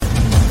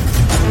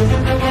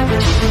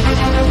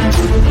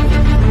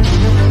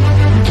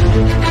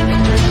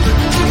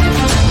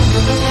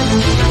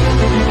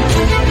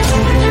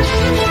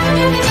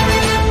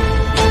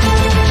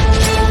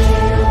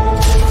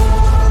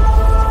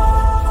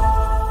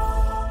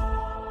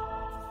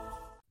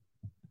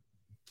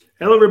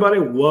Hello, everybody.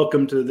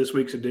 Welcome to this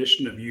week's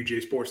edition of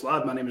UGASports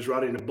Live. My name is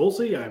Roddy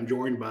Nabulsi. I'm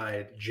joined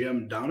by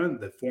Jim Donna,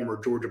 the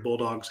former Georgia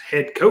Bulldogs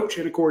head coach,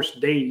 and, of course,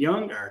 Dane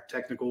Young, our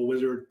technical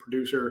wizard,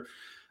 producer,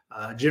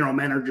 general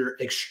manager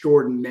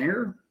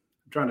extraordinaire.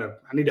 I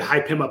need to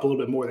hype him up a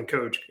little bit more than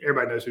Coach.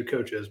 Everybody knows who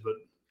Coach is, but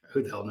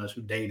who the hell knows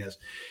who Dane is?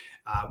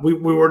 We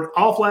were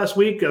off last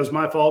week. It was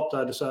my fault.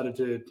 I decided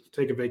to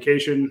take a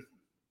vacation,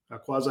 a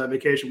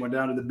quasi-vacation, went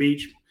down to the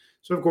beach.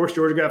 So, of course,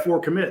 Georgia got 4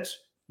 commits.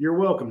 You're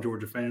welcome,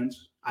 Georgia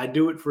fans. I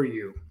do it for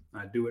you.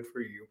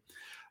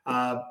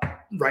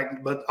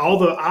 Right, but all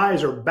the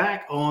eyes are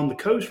back on the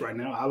coast right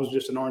now. I was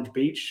just in Orange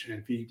Beach, and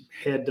if you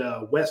head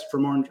east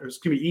from Orange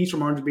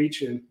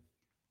Beach in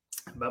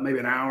about maybe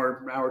an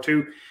hour or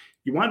two,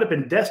 you wind up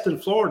in Destin,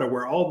 Florida,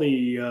 where all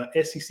the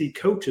SEC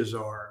coaches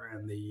are,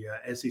 and the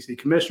SEC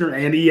commissioner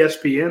and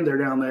ESPN. They're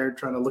down there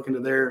trying to look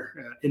into their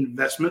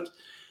investment.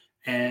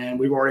 And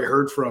we've already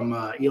heard from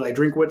Eli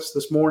Drinkwitz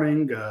this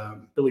morning.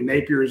 Billy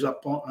Napier is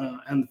up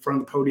in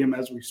front of the podium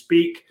as we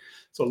speak.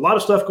 So a lot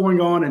of stuff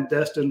going on in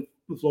Destin,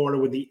 Florida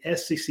with the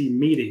SEC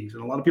meetings.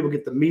 And a lot of people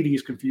get the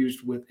meetings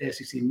confused with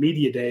SEC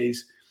Media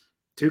Days,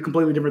 2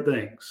 completely different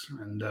things.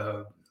 And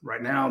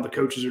right now the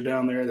coaches are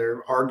down there.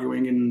 They're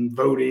arguing and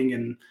voting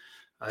and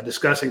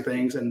discussing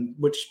things, and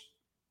which,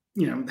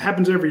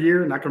 happens every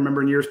year. And I can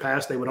remember in years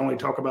past they would only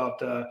talk about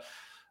the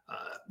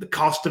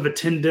cost of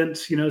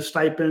attendance,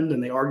 stipend,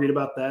 and they argued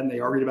about that, and they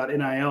argued about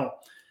NIL.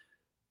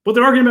 What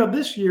they're arguing about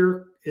this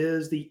year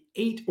is the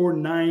 8 or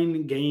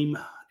 9 game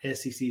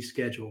SEC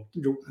schedule.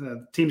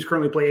 Teams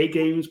currently play 8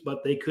 games,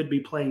 but they could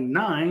be playing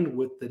 9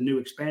 with the new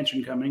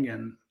expansion coming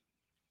and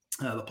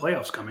the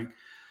playoffs coming.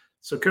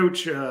 So,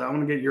 Coach, I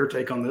want to get your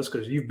take on this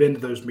because you've been to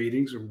those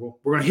meetings, and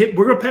we're going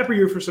to pepper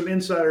you for some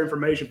insider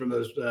information from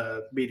those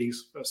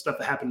meetings, stuff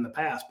that happened in the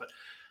past, but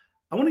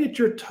I want to get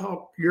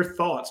your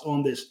thoughts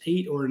on this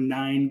 8 or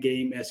 9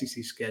 game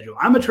SEC schedule.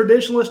 I'm a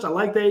traditionalist. I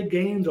like the 8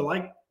 games. I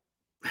like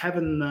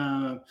having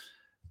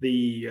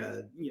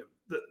the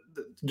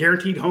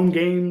guaranteed home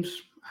games.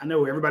 I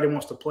know everybody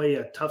wants to play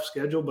a tough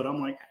schedule, but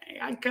I'm like,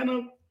 I kind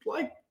of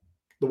like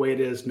the way it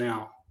is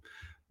now.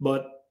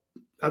 But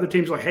other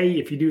teams are like, hey,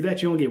 if you do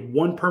that, you only get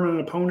 1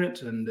 permanent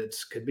opponent, and it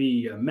could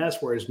be a mess.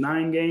 Whereas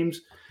 9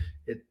 games,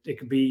 it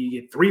could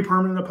be 3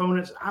 permanent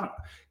opponents. I don't know.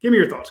 Give me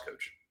your thoughts,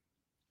 Coach.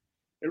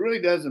 It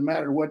really doesn't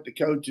matter what the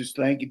coaches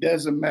think. It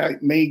doesn't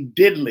mean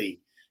diddly,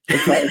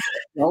 because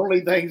the only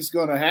thing that's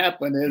going to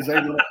happen is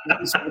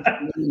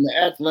the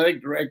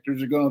athletic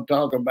directors are going to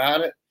talk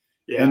about it.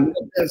 Yeah. And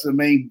that doesn't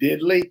mean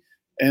diddly.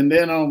 And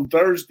then on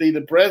Thursday,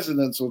 the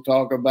presidents will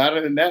talk about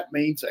it, and that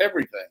means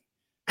everything.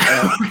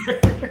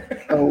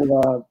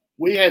 So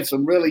we had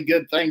some really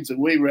good things that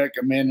we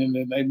recommended,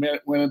 and they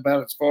went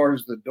about as far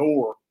as the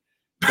door.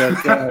 But,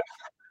 I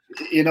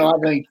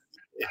think –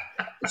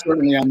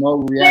 certainly I'm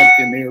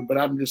overreacting here, but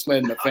I'm just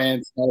letting the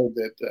fans know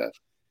that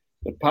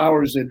the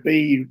powers that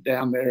be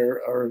down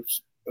there are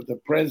the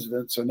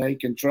presidents, and they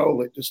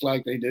control it just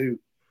like they do.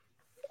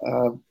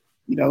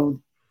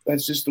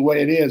 That's just the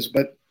way it is.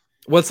 But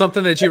what's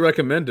something that you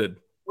recommended?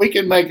 We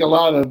can make a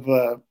lot of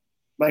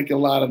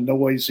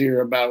noise here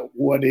about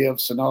what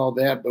ifs and all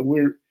that, but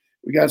we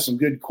got some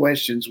good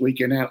questions we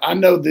can have. I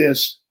know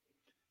this,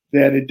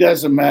 that it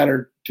doesn't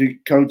matter to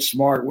Coach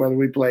Smart whether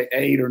we play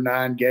 8 or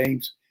 9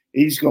 games.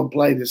 He's going to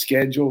play the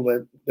schedule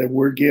that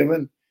we're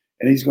given,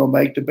 and he's going to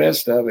make the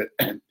best of it.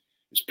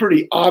 It's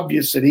pretty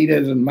obvious that he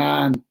doesn't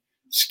mind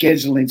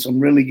scheduling some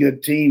really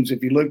good teams.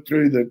 If you look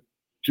through the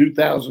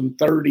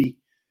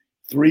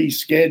 2033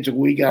 schedule,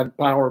 we got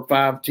Power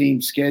 5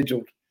 teams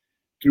scheduled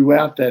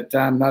throughout that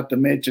time, not to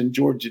mention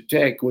Georgia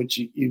Tech, which,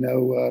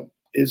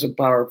 is a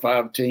Power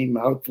 5 team.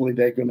 Hopefully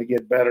they're going to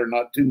get better,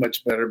 not too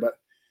much better. But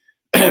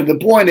the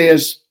point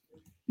is,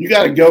 you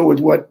got to go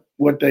with what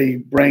they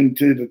bring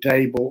to the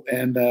table.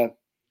 And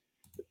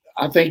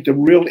I think the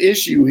real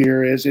issue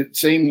here is it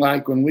seemed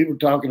like when we were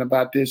talking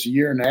about this a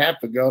year and a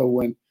half ago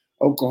when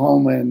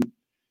Oklahoma and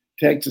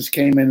Texas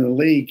came into the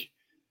league,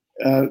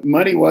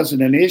 money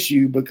wasn't an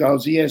issue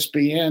because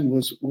ESPN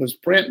was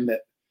printing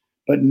it.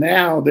 But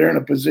now they're in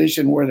a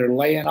position where they're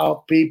laying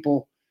off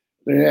people.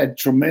 They had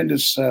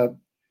tremendous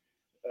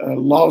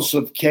loss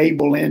of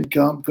cable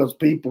income because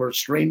people are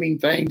streaming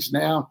things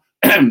now.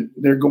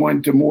 They're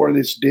going to more of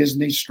this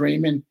Disney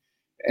streaming.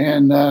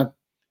 And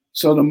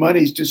so the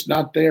money's just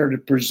not there to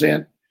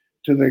present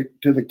to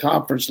the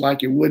conference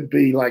like it would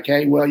be like,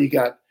 hey, well, you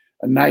got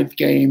a 9th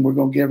game. We're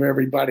going to give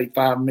everybody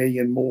 $5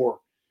 million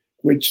more,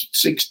 which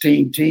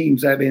 16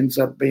 teams, that ends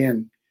up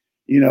being,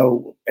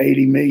 $80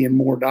 million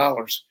more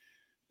dollars.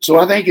 So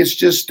I think it's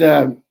just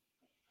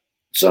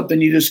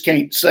something you just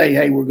can't say,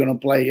 hey, we're going to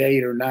play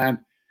 8 or 9.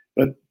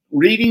 But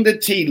reading the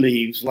tea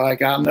leaves,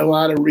 like I know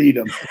how to read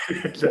them.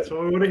 That's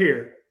what we want to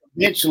hear.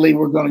 Eventually,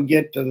 we're going to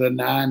get to the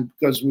 9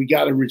 because we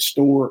got to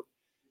restore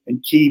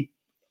and keep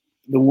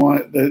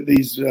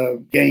these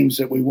games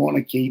that we want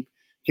to keep.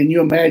 Can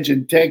you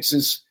imagine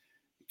Texas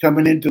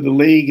coming into the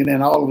league and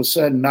then all of a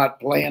sudden not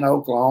playing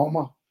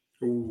Oklahoma?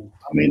 Ooh.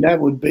 I mean, that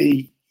would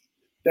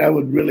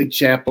really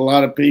chap a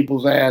lot of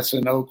people's ass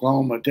in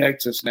Oklahoma,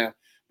 Texas now,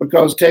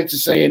 because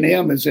Texas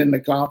A&M is in the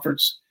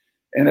conference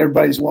and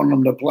everybody's wanting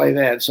them to play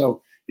that.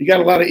 So you got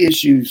a lot of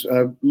issues.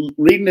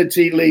 Reading the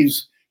tea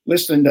leaves,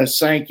 listening to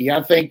Sankey,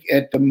 I think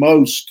at the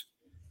most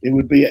it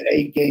would be an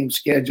 8-game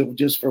schedule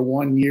just for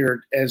 1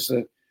 year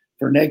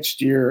for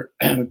next year,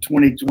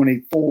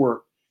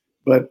 2024.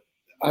 But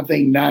I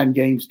think 9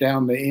 games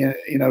down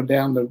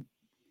the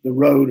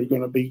road are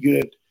going to be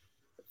good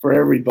for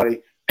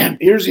everybody.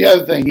 Here's the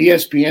other thing: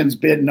 ESPN's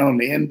bidding on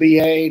the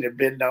NBA. They're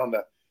bidding on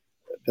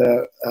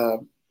the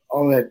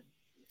all that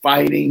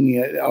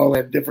fighting, all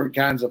that different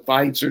kinds of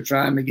fights they're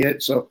trying to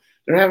get. So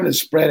they're having to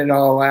spread it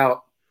all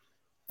out.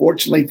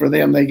 Fortunately for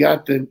them, they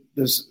got the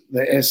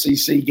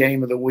SEC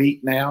game of the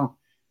week now,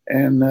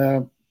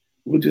 and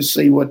we'll just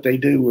see what they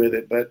do with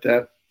it.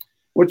 But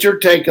what's your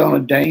take on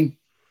it, Dane?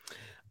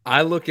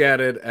 I look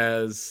at it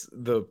as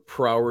the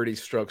priority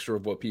structure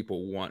of what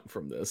people want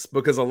from this,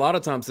 because a lot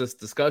of times this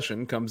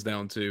discussion comes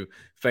down to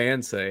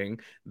fans saying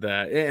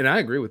that, and I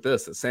agree with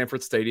this, that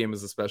Sanford Stadium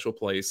is a special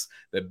place,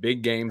 that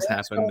big games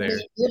happen there.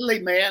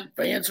 Diddly, man.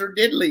 Fans are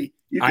diddly.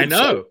 I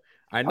know.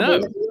 I'm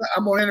going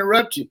to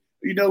interrupt you.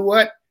 You know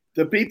what?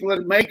 The people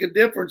that make a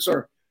difference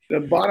are the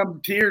bottom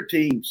tier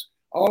teams.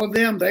 All of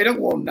them, they don't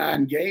want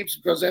 9 games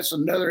because that's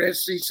another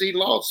SEC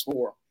loss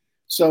for them.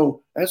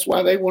 So that's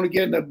why they want to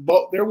get in the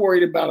bowl. They're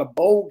worried about a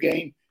bowl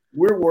game.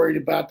 We're worried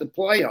about the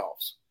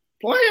playoffs.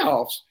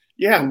 Playoffs?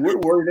 Yeah, we're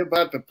worried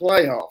about the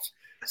playoffs.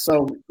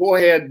 So go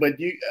ahead, but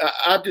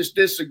I just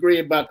disagree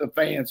about the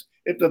fans.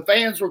 If the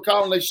fans were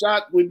calling the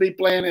shot, we'd be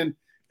playing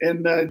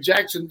in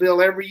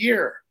Jacksonville every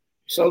year.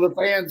 So the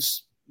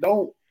fans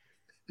don't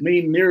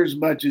mean near as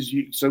much as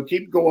you. So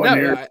keep going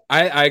there.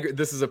 I agree.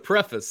 This is a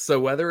preface. So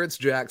whether it's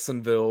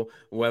Jacksonville,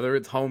 whether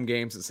it's home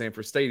games at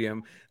Sanford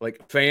Stadium,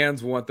 like,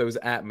 fans want those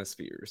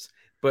atmospheres.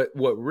 But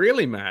what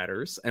really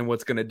matters and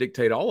what's going to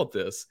dictate all of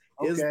this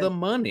is the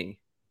money.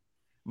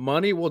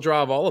 Money will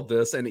drive all of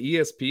this, and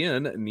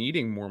ESPN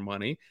needing more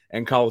money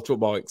and college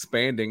football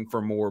expanding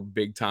for more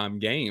big-time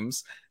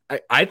games.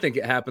 I think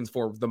it happens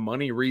for the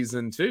money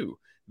reason too,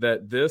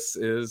 that this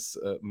is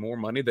more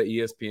money that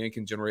ESPN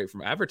can generate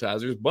from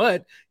advertisers,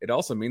 but it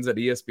also means that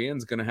ESPN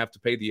is going to have to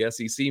pay the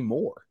SEC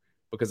more,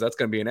 because that's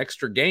going to be an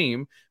extra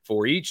game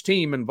for each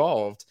team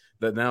involved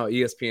that now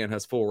ESPN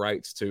has full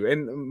rights to.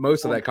 And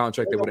most of that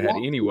contract they would have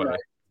had anyway.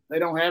 They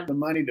don't have the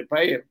money to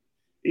pay it,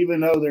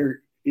 even though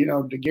they're,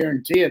 to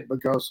guarantee it,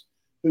 because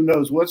who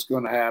knows what's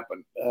going to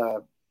happen,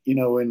 in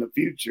the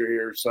future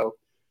here. So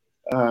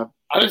I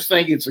just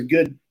think it's a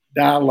good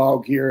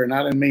dialogue here, and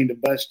I didn't mean to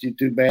bust you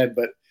too bad,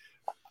 but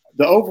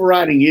the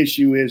overriding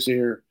issue is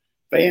here: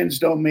 fans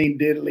don't mean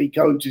diddly,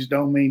 coaches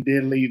don't mean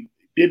diddly.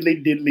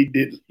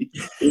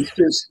 It's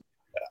just,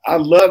 I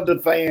love the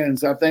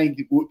fans. I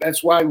think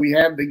that's why we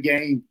have the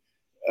game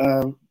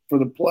for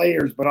the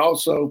players, but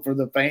also for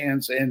the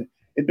fans. And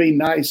it'd be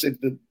nice if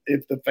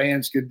the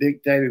fans could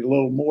dictate it a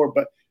little more,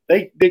 but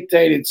they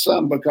dictated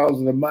some because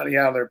of the money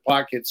out of their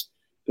pockets,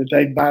 that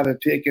they'd buy the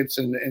tickets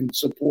and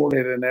support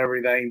it and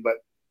everything. But,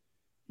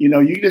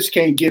 you just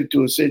can't get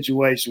to a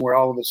situation where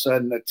all of a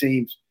sudden the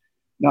team's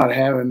not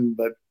having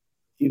but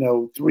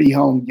 3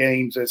 home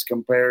games as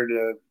compared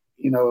to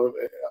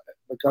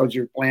because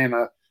you're playing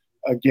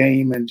a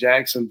game in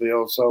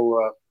Jacksonville.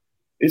 So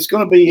it's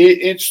going to be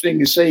interesting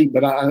to see.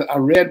 But I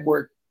read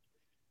where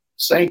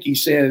Sankey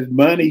said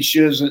money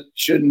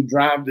shouldn't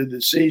drive the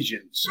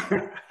decisions.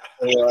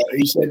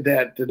 He said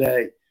that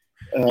today.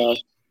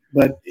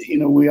 But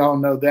we all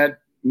know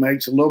that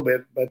makes a little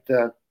bit.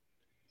 But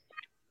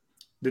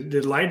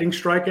did lightning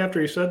strike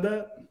after he said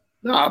that?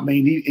 No, I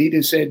mean, he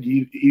just said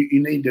you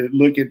need to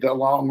look at the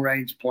long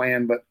range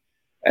plan. But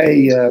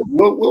hey,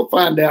 we'll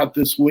find out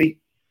this week.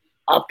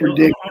 I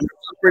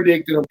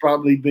predict it'll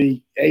probably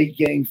be 8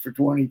 games for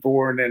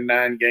 24 and then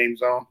 9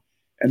 games on.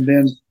 And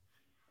then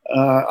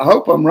I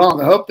hope I'm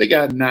wrong. I hope they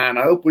got 9.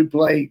 I hope we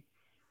play.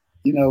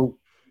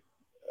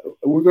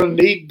 We're going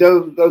to need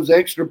those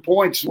extra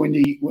points when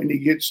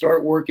you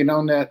start working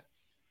on that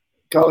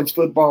college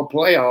football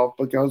playoff,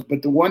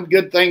 but the one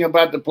good thing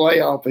about the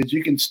playoff is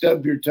you can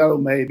stub your toe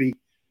maybe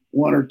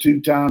 1 or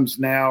 2 times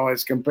now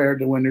as compared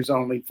to when there's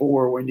only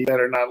 4, when you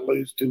better not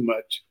lose too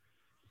much.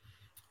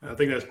 I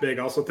think that's big.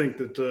 I also think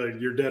that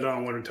you're dead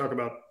on when we talk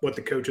about what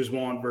the coaches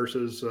want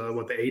versus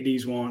what the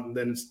ADs want, and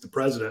then it's the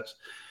presidents.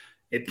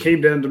 It came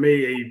down to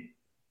me.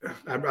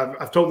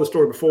 I've told this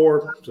story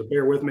before, so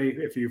bear with me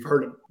if you've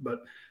heard it, but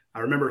I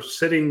remember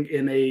sitting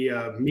in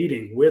a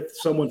meeting with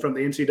someone from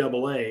the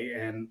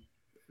NCAA, and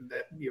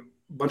that a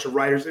bunch of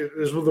writers. It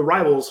was with the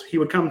rivals. He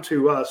would come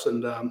to us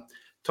and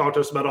talk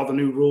to us about all the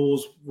new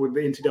rules with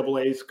the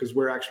NCAAs, because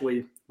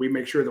we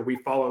make sure that we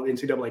follow the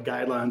NCAA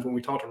guidelines when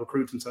we talk to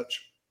recruits and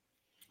such.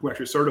 We're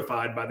actually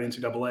certified by the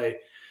NCAA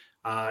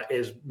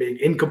as being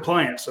in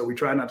compliance, so we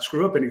try not to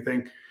screw up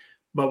anything.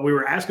 But we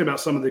were asking about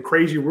some of the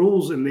crazy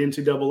rules in the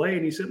NCAA,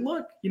 and he said,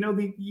 look,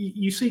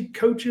 you see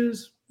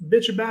coaches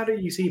bitch about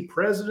it. You see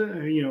president,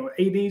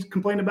 ADs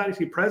complain about it.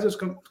 You see presidents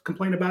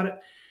complain about it.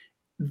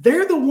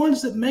 They're the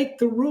ones that make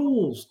the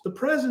rules. The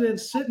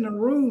presidents sit in a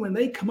room and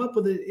they come up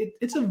with it.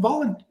 It's a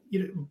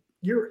voluntary,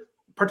 your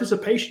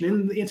participation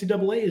in the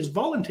NCAA is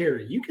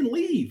voluntary. You can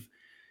leave,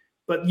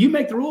 but you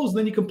make the rules.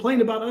 Then you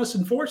complain about us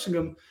enforcing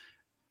them.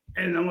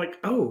 And I'm like,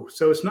 oh,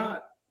 so it's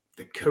not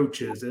the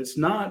coaches. It's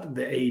not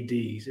the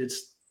ADs.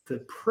 It's the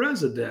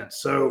president.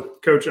 So,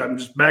 Coach, I'm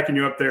just backing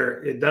you up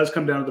there. It does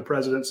come down to the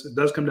presidents. It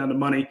does come down to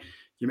money.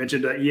 You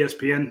mentioned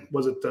ESPN.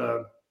 Was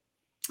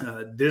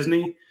it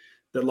Disney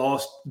that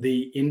lost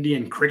the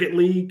Indian Cricket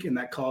League, and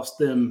that cost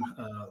them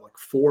like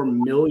 4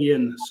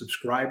 million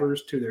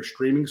subscribers to their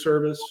streaming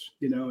service?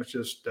 It's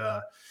just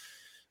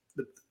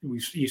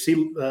you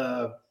see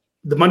the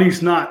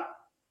money's not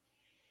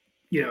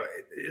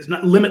it's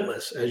not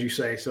limitless, as you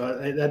say. So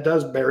that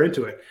does bear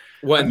into it.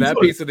 Well, and that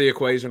piece of the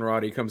equation,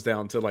 Roddy, comes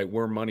down to like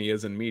where money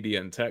is in media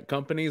and tech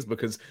companies,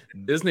 because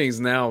Disney's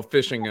now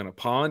fishing in a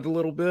pond a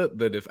little bit,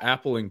 that if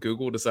Apple and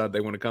Google decide they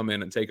want to come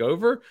in and take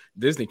over,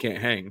 Disney can't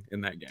hang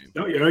in that game.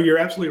 No, you're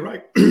absolutely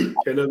right.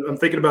 And I'm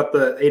thinking about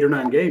the 8 or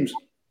 9 games.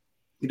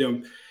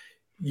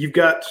 You've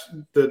got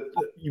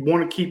you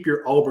want to keep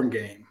your Auburn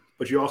game,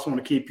 but you also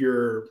want to keep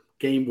your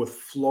game with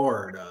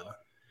Florida.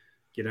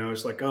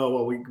 It's like, oh,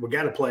 well, we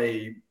got to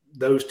play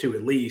those 2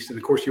 at least. And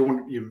of course,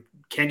 you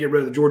can't get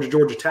rid of the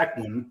Georgia Tech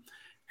one.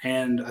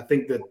 And I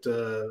think that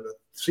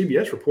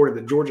CBS reported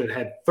that Georgia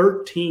had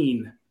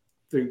 13,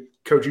 the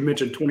coach you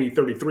mentioned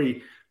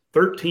 2033,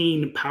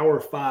 13 Power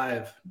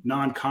 5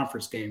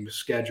 non-conference games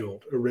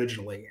scheduled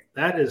originally.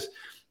 That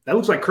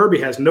looks like Kirby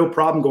has no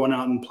problem going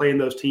out and playing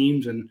those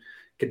teams and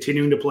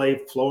continuing to play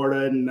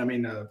Florida and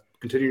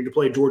continuing to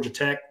play Georgia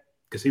Tech,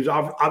 because he was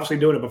obviously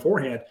doing it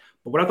beforehand.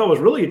 But what I thought was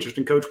really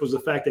interesting, Coach, was the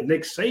fact that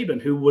Nick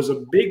Saban, who was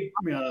a big,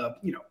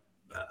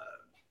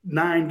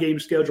 9-game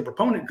schedule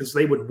proponent, because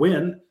they would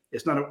win.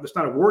 It's not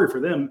a worry for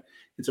them.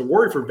 It's a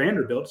worry for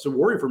Vanderbilt. It's a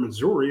worry for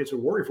Missouri. It's a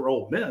worry for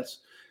Ole Miss.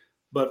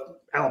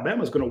 But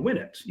Alabama's going to win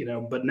it,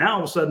 But now all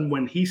of a sudden,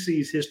 when he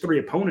sees his 3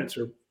 opponents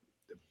are,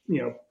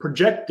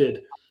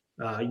 projected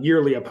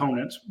yearly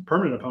opponents,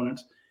 permanent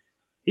opponents,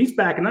 he's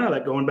backing out of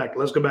that, going back.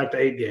 Let's go back to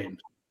 8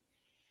 games.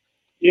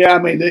 Yeah, I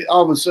mean,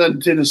 all of a sudden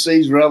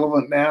Tennessee's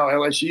relevant now.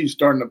 LSU's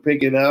starting to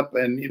pick it up,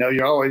 and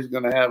you're always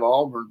going to have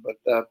Auburn,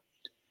 but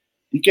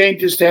you can't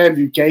just have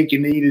your cake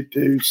and eat it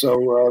too.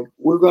 So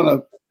we're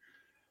going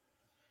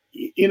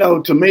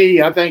to, to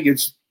me, I think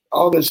it's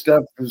all this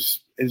stuff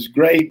is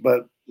great,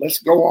 but let's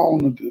go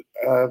on and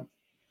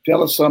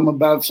tell us something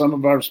about some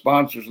of our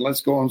sponsors.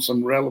 Let's go on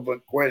some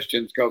relevant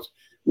questions, because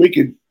we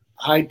could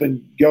hype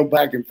and go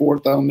back and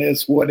forth on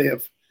this what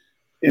if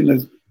in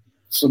the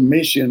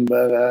submission,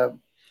 but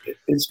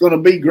it's going to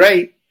be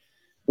great,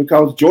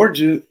 because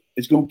Georgia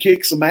is going to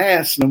kick some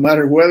ass no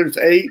matter whether it's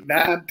 8,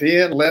 9,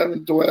 10,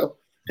 11, 12.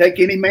 Take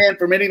any man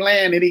from any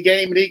land, any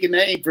game that he can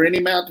name, for any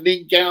amount that he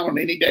can count on,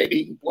 any day that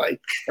he can play.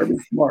 Irvin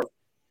Smart.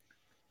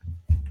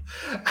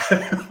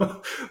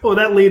 Well,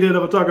 that lead in, I'm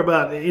going to talk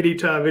about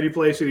anytime, any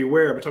place,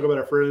 anywhere. I'm going to talk about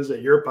our friends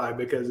at Your Pie,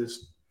 because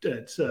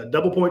it's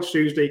Double Points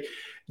Tuesday.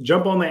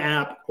 Jump on the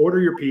app, order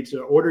your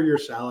pizza, order your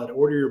salad,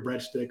 order your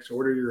breadsticks,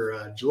 order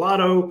your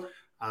gelato,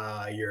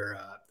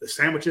 the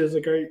sandwiches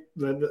are great.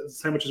 The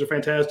sandwiches are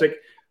fantastic.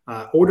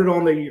 Order it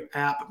on the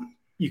app.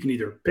 You can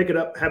either pick it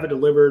up, have it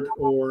delivered,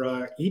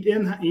 or eat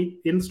in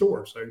the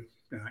store. So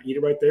eat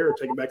it right there, or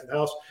take it back to the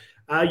house.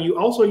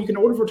 You can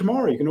order for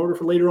tomorrow. You can order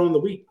for later on in the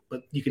week,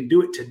 but you can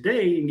do it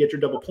today and get your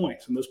double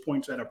points. And those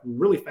points add up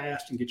really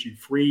fast and get you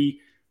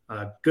free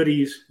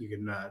goodies. You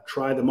can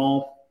try them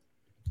all.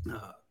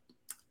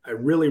 I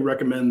really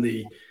recommend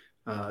the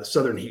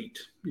Southern Heat.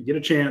 You get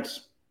a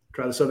chance,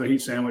 try the Southern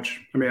Heat sandwich.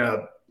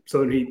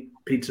 Southern Heat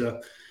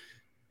pizza.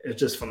 It's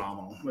just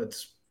phenomenal.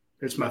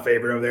 It's my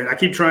favorite over there. And I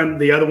keep trying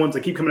the other ones.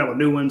 They keep coming out with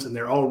new ones, and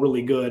they're all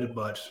really good.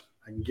 But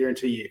I can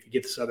guarantee you, if you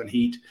get the Southern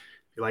Heat, if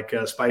you like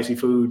spicy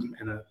food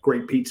and a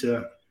great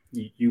pizza,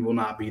 you will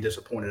not be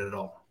disappointed at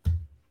all.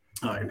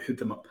 All right, hit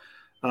them up.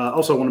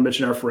 Also, I want to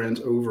mention our friends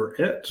over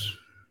at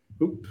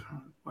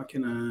why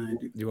can I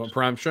do this? You want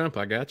prime shrimp?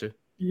 I got you.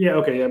 Yeah,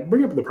 okay. Yeah,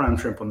 bring up the prime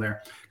shrimp one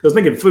there. Because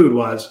thinking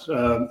food-wise,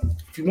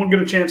 if you want to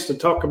get a chance to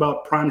talk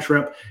about prime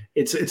shrimp,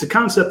 it's a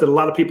concept that a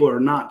lot of people are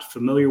not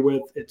familiar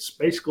with. It's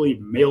basically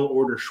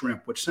mail-order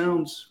shrimp, which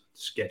sounds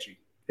sketchy.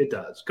 It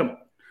does. Come on.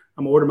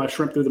 I'm going to order my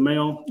shrimp through the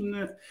mail.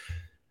 Nah.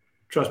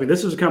 Trust me,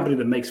 this is a company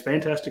that makes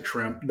fantastic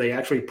shrimp. They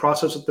actually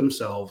process it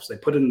themselves. They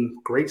put in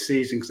great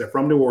seasonings. They're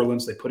from New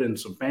Orleans. They put in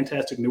some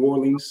fantastic New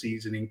Orleans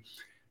seasoning.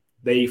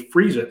 They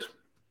freeze it,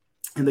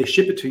 and they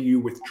ship it to you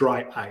with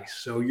dry ice.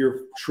 So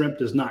your shrimp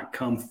does not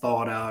come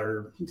thawed out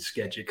or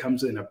sketchy. It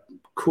comes in a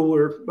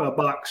cooler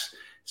box.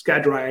 It's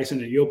got dry ice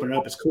in it. You open it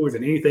up, it's cooler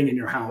than anything in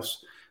your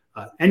house.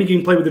 And you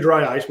can play with the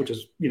dry ice, which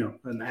is,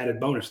 an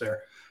added bonus there.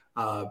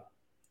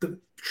 The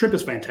shrimp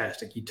is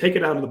fantastic. You take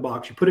it out of the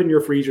box, you put it in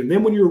your freezer, and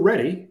then when you're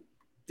ready,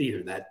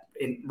 either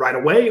right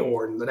away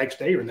or the next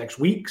day or next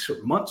weeks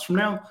or months from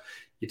now,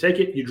 You take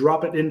it, you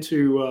drop it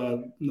into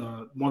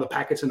one of the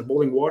packets in the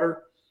boiling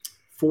water.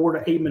 4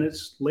 to 8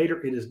 minutes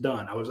later, it is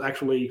done. I was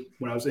actually,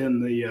 when I was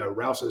in the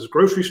Rouse's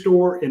grocery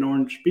store in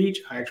Orange Beach,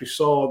 I actually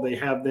saw they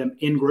have them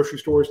in grocery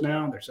stores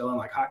now. They're selling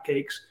like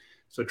hotcakes.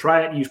 So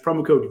try it. Use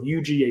promo code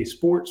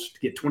UGASports to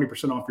get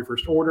 20% off your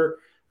first order.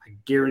 I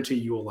guarantee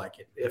you will like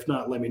it. If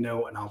not, let me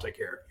know and I'll take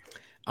care of you.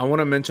 I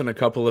want to mention a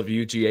couple of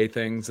UGA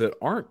things that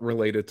aren't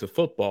related to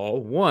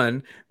football.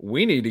 One,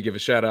 we need to give a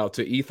shout out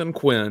to Ethan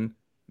Quinn,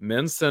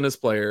 men's tennis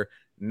player,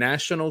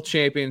 national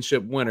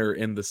championship winner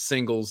in the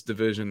singles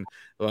division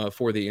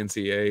for the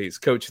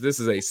NCAAs. Coach, this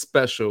is a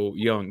special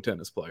young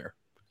tennis player.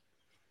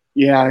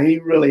 Yeah, he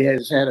really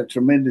has had a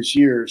tremendous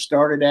year.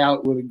 Started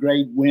out with a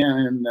great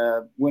win,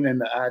 winning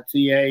the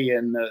ITA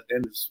in the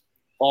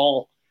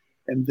fall,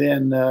 and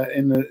then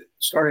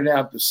started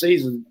out the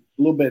season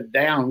a little bit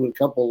down with a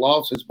couple of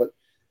losses, but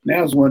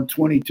now he's won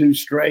 22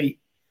 straight.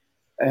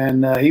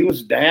 And he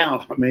was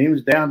down. I mean, he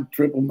was down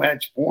triple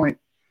match point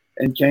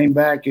and came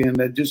back,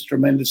 and just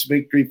tremendous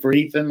victory for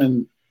Ethan.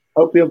 And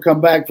hope he'll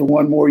come back for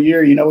one more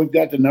year. You know, we've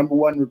got the number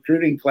one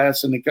recruiting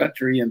class in the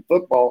country in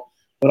football,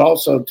 but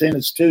also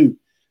tennis too.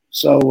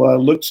 So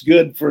looks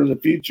good for the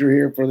future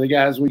here for the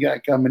guys we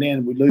got coming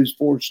in. We lose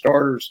 4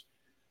 starters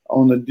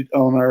on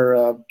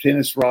our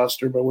tennis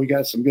roster, but we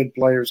got some good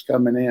players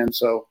coming in.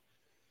 So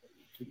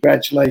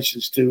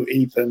congratulations to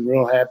Ethan.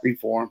 Real happy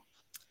for him.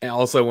 I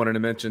also wanted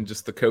to mention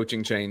just the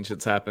coaching change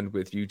that's happened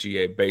with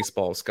UGA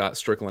baseball. Scott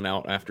Strickland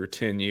out after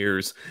 10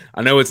 years.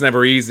 I know it's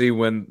never easy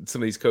when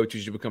some of these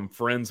coaches you become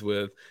friends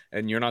with,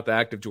 and you're not the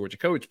active Georgia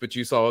coach, but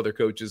you saw other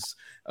coaches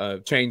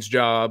change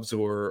jobs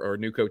or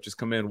new coaches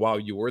come in while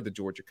you were the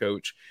Georgia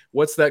coach.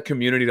 What's that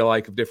community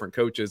like of different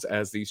coaches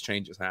as these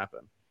changes happen?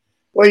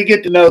 Well, you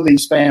get to know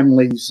these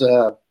families,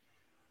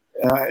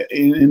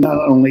 and not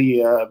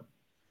only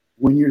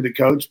when you're the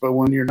coach, but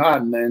when you're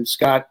not. And then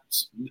Scott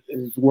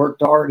has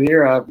worked hard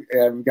here.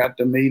 I've got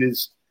to meet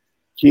his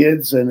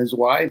kids and his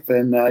wife,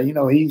 and you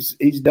know, he's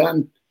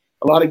done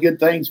a lot of good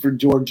things for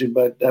Georgia.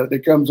 But there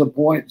comes a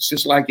point, it's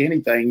just like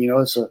anything, you know,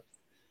 it's a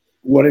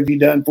what have you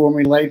done for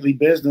me lately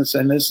business.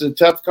 And this is a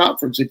tough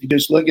conference. If you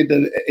just look at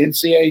the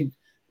NCAA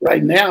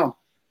right now,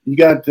 you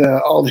got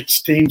all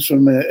these teams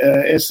from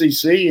the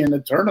SEC in the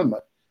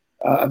tournament.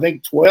 I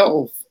think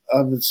 12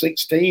 of the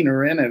 16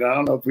 are in it. I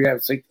don't know if we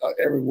have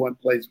everyone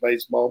plays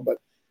baseball, but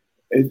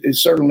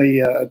it's certainly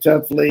a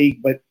tough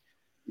league. But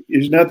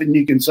there's nothing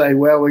you can say,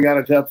 well, we got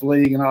a tough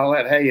league and all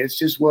that. Hey, it's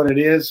just what it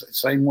is.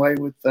 Same way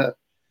with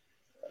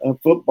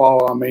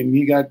football. I mean,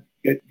 you got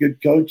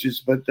good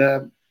coaches, but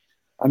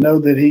I know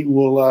that he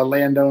will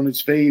land on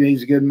his feet.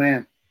 He's a good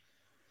man.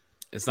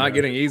 It's not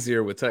getting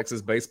easier with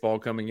Texas baseball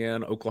coming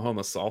in,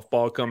 Oklahoma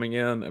softball coming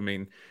in. I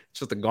mean, it's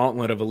just a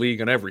gauntlet of a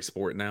league in every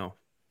sport now.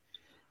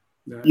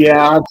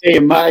 Yeah, I'll tell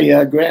you,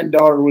 my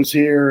granddaughter was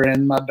here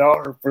and my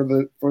daughter for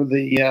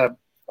the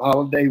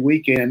holiday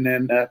weekend,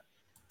 and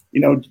you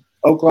know,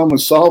 Oklahoma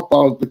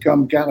softball has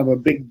become kind of a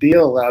big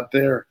deal out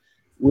there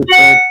with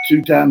a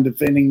 2-time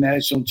defending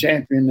national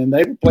champion, and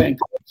they were playing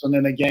Clemson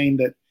in a game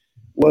that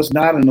was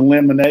not an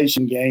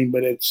elimination game,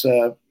 but it's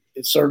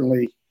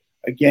certainly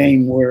a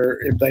game where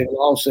if they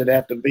lost, they'd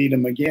have to beat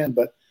them again.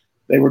 But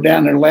they were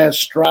down their last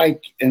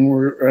strike and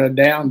were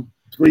down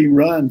 3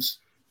 runs.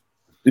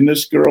 And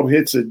this girl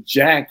hits a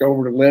jack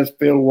over the left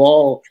field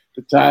wall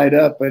to tie it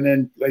up, and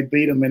then they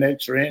beat them in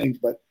extra innings.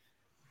 But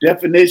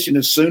definition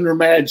of Sooner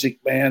magic,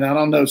 man. I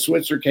don't know.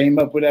 Switzer came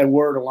up with that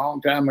word a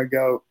long time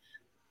ago.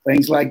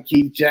 Things like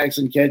Keith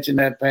Jackson catching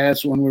that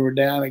pass when we were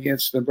down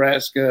against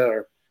Nebraska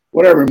or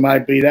whatever it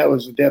might be. That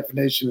was the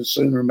definition of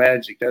Sooner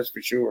magic, that's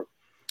for sure.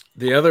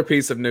 The other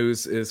piece of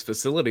news is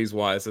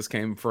facilities-wise. This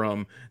came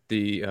from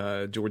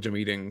the Georgia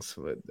meetings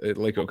at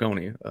Lake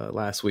Oconee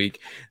last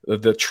week.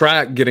 The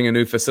track getting a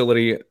new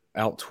facility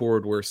out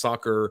toward where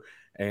soccer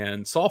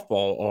and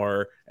softball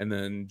are, and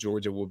then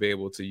Georgia will be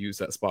able to use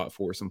that spot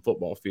for some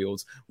football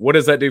fields. What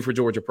does that do for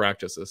Georgia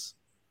practices?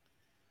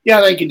 Yeah,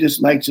 I think it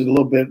just makes it a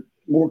little bit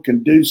more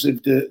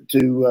conducive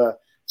to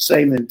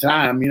saving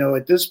time. You know,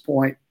 at this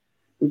point,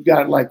 we've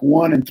got like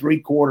 1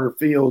 3/4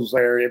 fields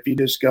there. If you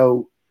just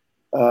go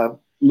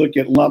look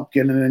at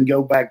Lumpkin and then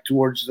go back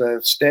towards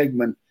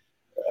Stegman,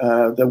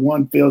 the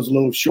one field's a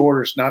little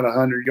shorter. It's not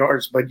 100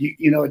 yards, but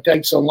you know, it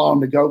takes so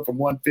long to go from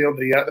one field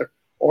to the other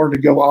or to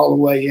go all the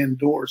way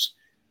indoors.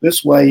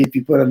 This way, if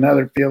you put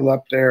another field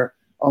up there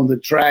on the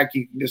track,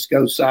 you can just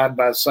go side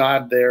by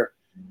side there.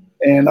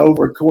 And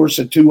over a course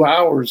of 2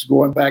 hours,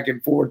 going back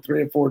and forth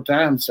 3 or 4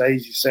 times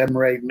saves you 7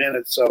 or 8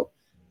 minutes. So,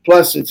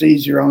 plus it's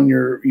easier on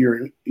your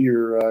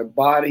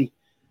body.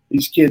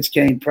 These kids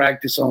can't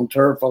practice on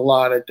turf a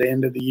lot at the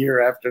end of the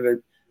year after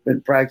they've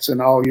been practicing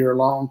all year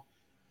long.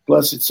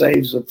 Plus, it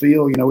saves the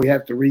field. You know, we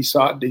have to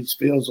resod these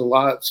fields a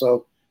lot.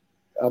 So,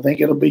 I think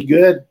it'll be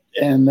good.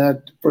 And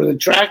for the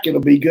track, it'll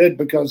be good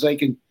because they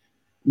can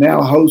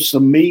now host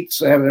some meets,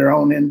 have their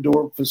own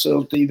indoor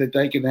facility that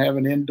they can have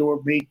an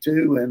indoor meet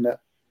too. And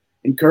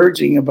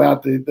encouraging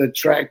about the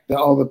track,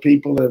 all the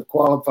people that have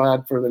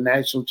qualified for the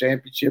national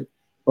championship,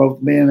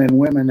 both men and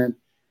women. And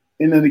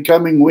in the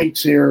coming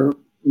weeks here,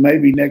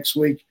 maybe next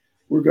week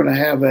we're going to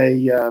have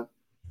a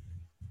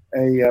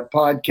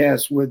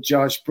podcast with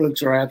Josh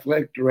Brooks, our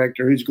athletic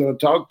director, who's going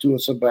to talk to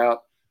us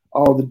about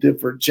all the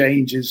different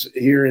changes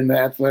here in the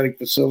athletic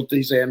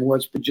facilities and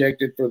what's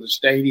projected for the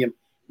stadium,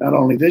 not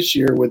only this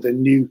year with the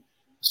new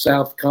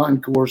South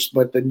Concourse,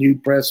 but the new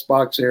press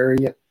box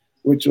area,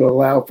 which will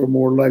allow for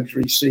more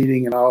luxury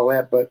seating and all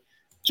that. But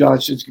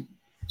Josh has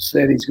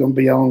said he's going to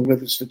be on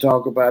with us to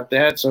talk about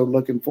that, so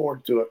looking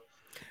forward to it.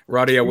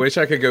 Roddy, I wish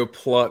I could go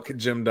pluck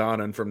Jim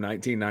Donnan from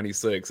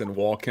 1996 and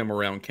walk him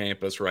around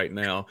campus right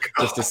now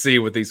just to see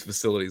what these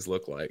facilities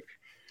look like.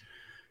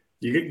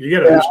 You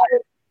got to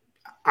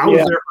I was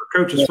there for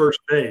Coach's first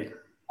day.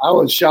 I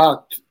was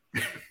shocked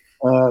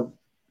for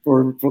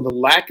the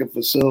lack of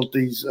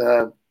facilities.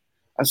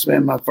 I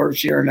spent my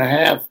first year and a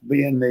half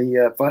being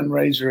the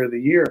fundraiser of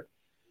the year,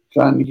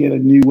 trying to get a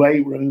new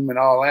weight room and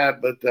all that.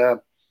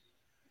 But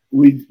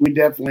we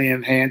definitely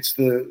enhanced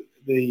the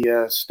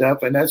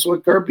stuff, and that's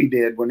what Kirby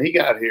did when he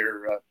got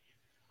here.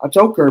 I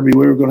told Kirby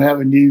we were going to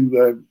have a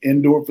new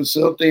indoor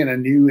facility and a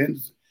new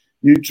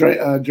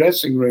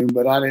dressing room,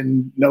 but I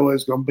didn't know it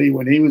was going to be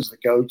when he was the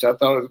coach. I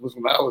thought it was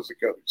when I was the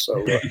coach.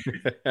 So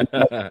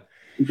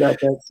we got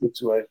that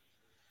situated.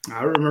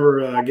 I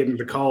remember getting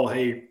the call,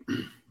 hey,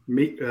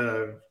 we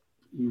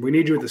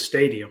need you at the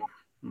stadium.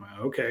 I'm like,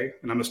 okay.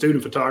 And I'm a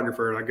student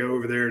photographer, and I go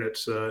over there, and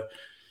it's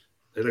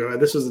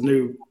this is the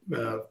new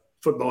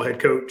football head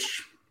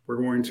coach. We're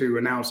going to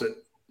announce it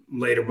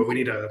later, but we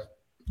need a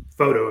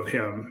photo of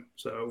him.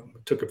 So I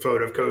took a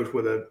photo of Coach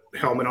with a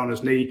helmet on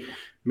his knee.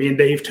 Me and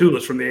Dave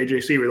Tulis from the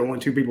AJC were the only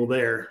two people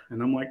there.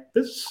 And I'm like,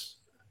 that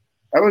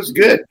was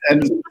good.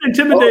 And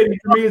intimidating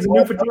for me as a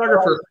new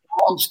photographer.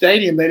 On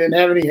stadium, they didn't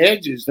have any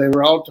hedges. They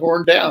were all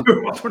torn down.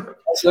 I've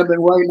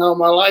been waiting all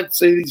my life to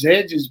see these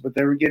hedges, but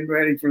they were getting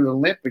ready for the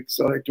Olympics,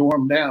 so they tore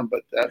them down.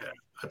 But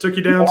I took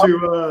you down to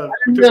I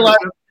didn't realize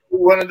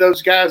one of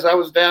those guys. I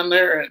was down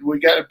there, and we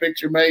got a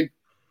picture made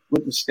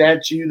with the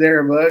statue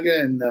there of Uga,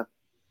 and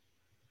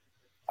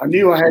I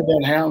knew I had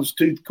that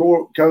houndstooth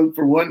coat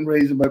for one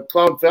reason, but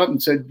Claude Felton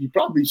said, you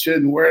probably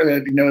shouldn't wear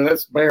that. You know,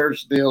 that's Bear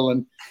still,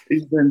 and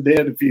he's been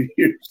dead a few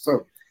years.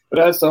 So, but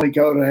that's the only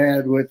coat I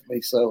had with me,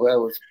 so that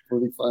was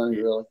pretty funny,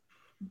 really.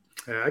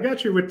 I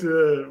got you with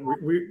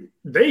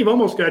Dave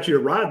almost got you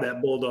to ride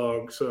that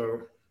Bulldog,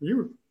 so you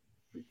were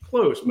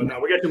close, but no,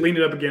 we got you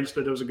leaning up against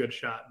it. It was a good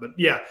shot, but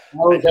yeah. I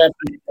was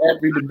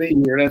happy to be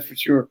here, that's for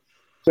sure.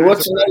 So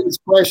what's the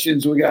latest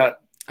questions we got?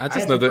 I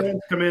just know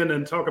that come in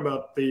and talk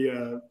about they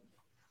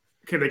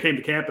came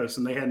to campus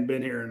and they hadn't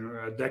been here in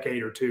a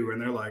decade or two,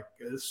 and they're like,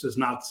 this is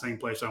not the same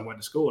place I went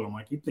to school. And I'm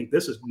like, you think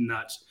this is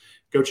nuts?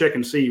 Go check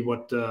and see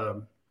what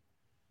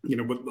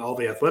with all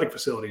the athletic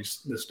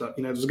facilities, this stuff.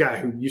 There's a guy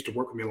who used to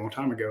work with me a long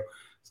time ago.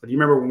 So do you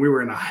remember when we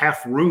were in a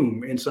half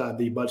room inside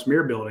the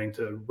Butts-Mehre building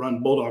to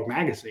run Bulldog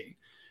Magazine?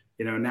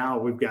 Now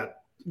we've got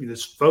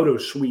this photo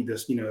suite,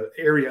 this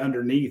area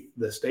underneath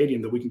the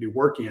stadium that we can do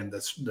work in.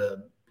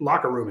 The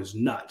locker room is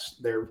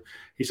nuts.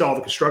 He saw the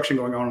construction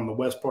going on the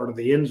west part of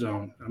the end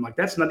zone. I'm like,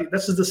 this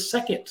is the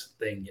second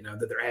thing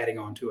that they're adding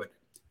on to it.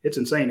 It's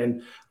insane.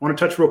 And I want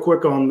to touch real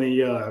quick on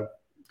the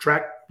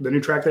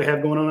new track they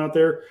have going on out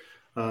there.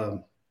 I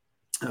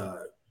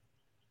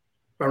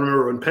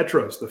remember when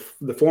Petros,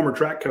 the former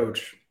track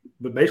coach,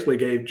 but basically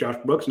gave Josh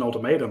Brooks an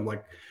ultimatum,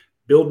 like,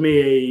 build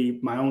me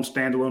my own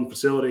standalone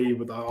facility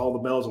with all the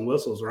bells and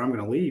whistles, or I'm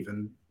going to leave.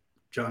 And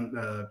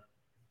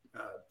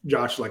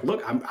Josh is like,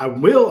 look,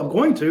 I'm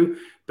going to,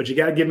 but you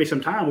got to give me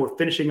some time. We're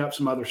finishing up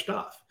some other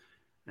stuff.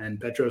 And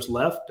Petros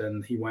left,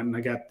 and he went and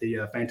I got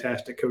the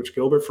fantastic Coach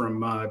Gilbert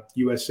from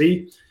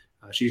USC.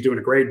 She's doing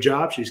a great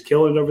job. She's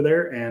killing it over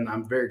there, and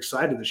I'm very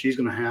excited that she's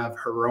going to have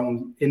her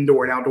own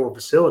indoor and outdoor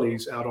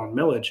facilities out on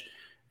Millage,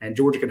 and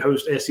Georgia can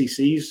host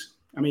SECs.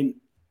 I mean,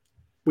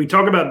 we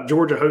talk about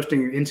Georgia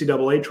hosting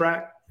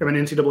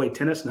NCAA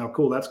tennis and how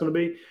cool that's going to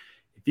be.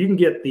 If you can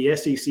get the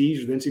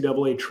SECs or the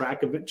NCAA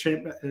track event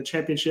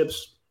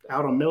championships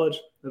out on Millage,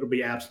 it'll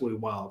be absolutely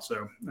wild.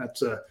 So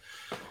that's a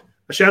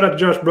shout out to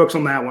Josh Brooks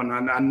on that one.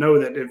 I know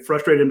that it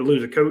frustrated him to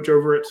lose a coach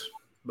over it,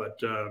 but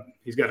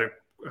he's got a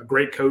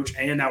great coach,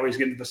 and now he's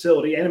getting the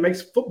facility, and it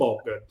makes football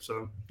good.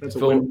 So that's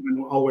a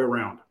win all the way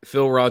around.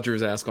 Phil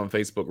Rogers asked on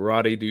Facebook,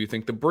 Roddy, do you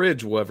think the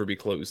bridge will ever be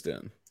closed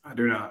in? I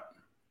do not.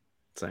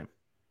 Same.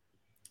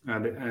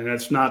 And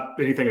that's not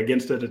anything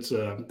against it. It's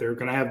they're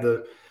going to have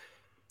the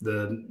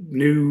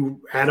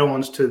new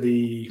add-ons to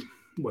the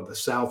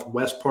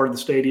southwest part of the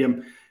stadium.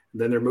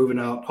 And then they're moving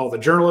out all the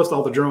journalists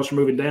are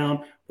moving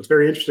down. What's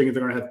very interesting is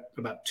they're going to have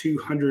about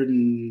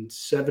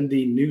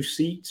 270 new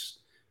seats,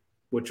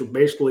 which will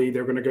basically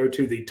they're going to go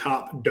to the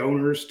top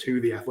donors to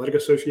the athletic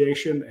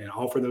association and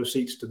offer those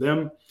seats to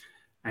them.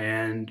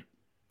 And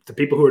the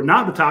people who are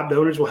not the top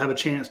donors will have a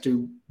chance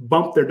to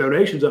bump their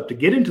donations up to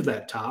get into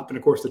that top. And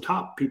of course, the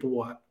top people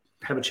will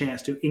have a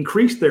chance to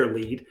increase their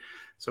lead.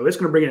 So it's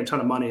going to bring in a ton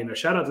of money. And a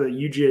shout out to the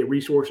UGA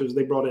Resources.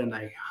 They brought in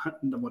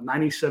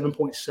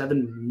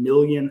 $97.7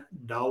 million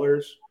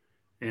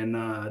in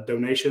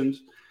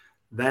donations.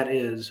 That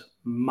is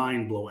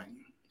mind blowing.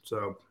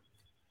 So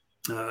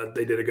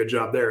they did a good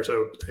job there.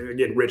 So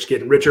again, Rich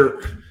getting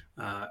richer.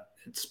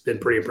 It's been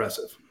pretty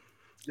impressive.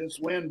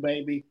 Just win,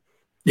 baby.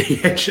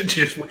 Yeah,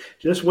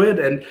 just win.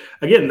 And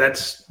again,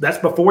 that's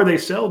before they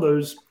sell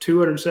those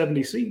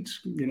 270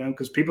 seats,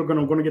 because people are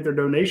going to get their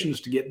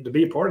donations to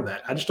be a part of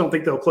that. I just don't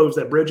think they'll close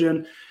that bridge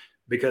in,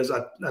 because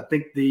I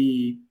think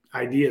the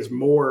idea is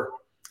more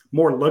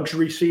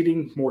luxury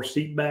seating, more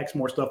seat backs,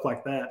 more stuff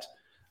like that.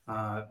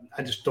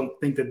 I just don't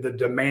think that the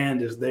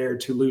demand is there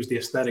to lose the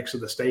aesthetics of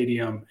the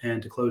stadium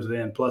and to close it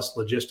in. Plus,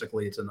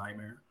 logistically, it's a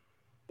nightmare.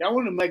 I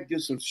want to make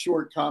just a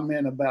short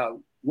comment about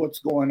what's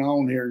going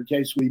on here in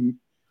case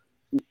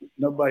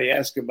nobody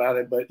asked about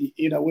it. But,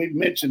 we've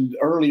mentioned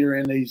earlier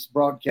in these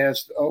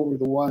broadcasts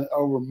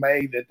over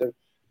May that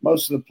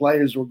most of the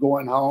players were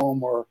going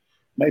home, or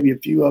maybe a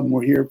few of them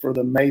were here for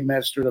the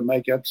Maymester to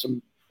make up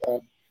some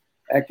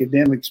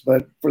academics.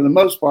 But for the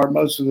most part,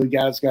 most of the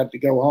guys got to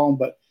go home.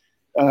 But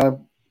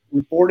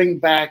reporting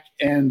back,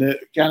 and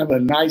kind of a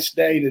nice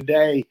day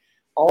today,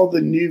 all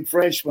the new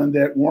freshmen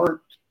that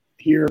weren't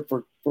here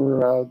for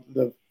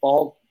the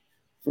fall,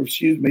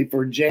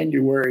 for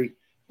January,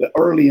 the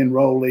early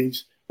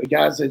enrollees, the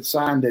guys that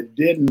signed that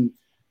didn't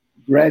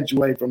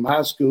graduate from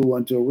high school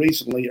until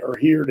recently, are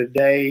here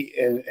today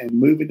and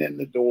moving in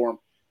the dorm.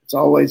 It's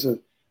always a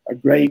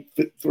great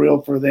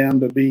thrill for them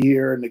to be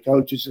here, and the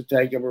coaches to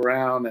take them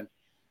around and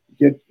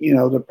get,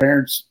 the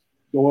parents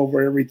go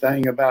over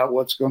everything about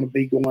what's going to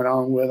be going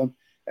on with them,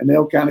 and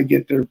they'll kind of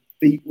get their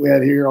feet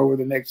wet here over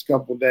the next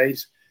couple of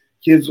days.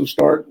 Kids will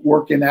start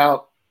working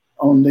out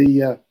on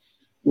the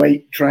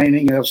weight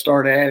training. They'll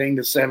start adding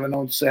the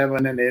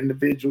 7-on-7 and the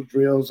individual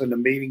drills and the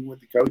meeting with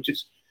the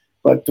coaches.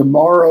 But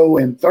tomorrow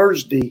and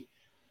Thursday,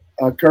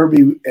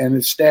 Kirby and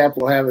his staff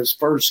will have his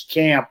first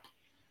camp,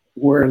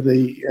 where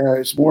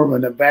it's more of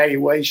an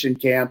evaluation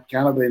camp,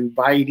 kind of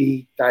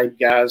invitee type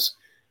guys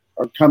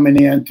are coming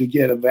in to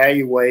get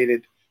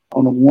evaluated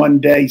on a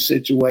one-day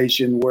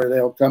situation where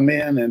they'll come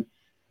in and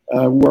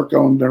work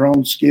on their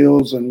own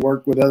skills and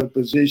work with other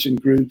position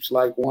groups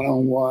like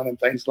one-on-one and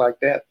things like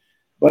that.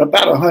 But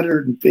about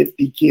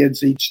 150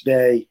 kids each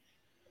day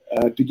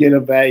to get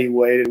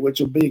evaluated, which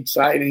will be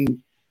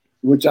exciting,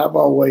 which I've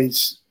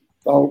always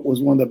thought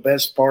was one of the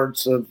best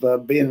parts of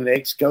being an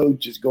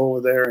ex-coach, is go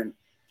over there and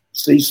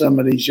see some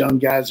of these young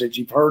guys that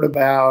you've heard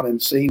about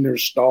and seen their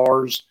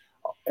stars,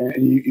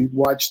 and you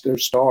watch their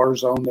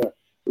stars on the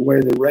way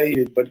they're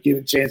rated, but get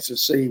a chance to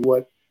see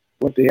what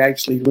they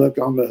actually look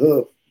on the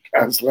hoof.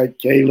 Guys like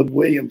Caleb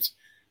Williams.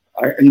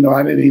 I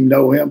didn't even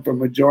know him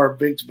from a jar of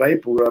Vicks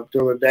Vapor Rub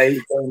till the day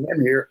he came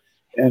in here.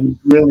 And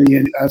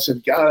really, I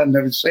said, God, I've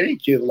never seen a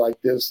kid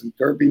like this. And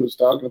Kirby was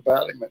talking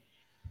about him.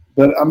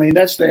 But, I mean,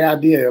 that's the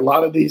idea. A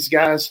lot of these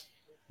guys,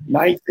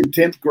 9th and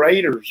 10th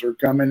graders, are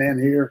coming in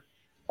here.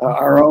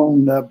 Our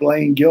own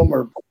Blaine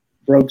Gilmer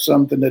broke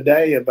something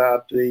today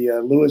about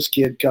the Lewis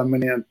kid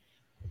coming in,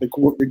 the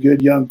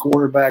good young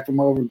quarterback from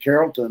over in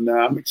Carrollton.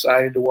 I'm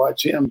excited to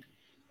watch him.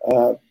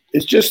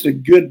 It's just a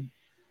good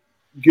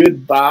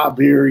vibe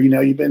here.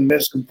 You've been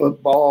missing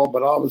football,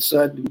 but all of a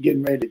sudden we're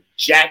getting ready to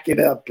jack it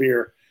up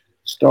here,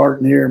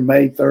 starting here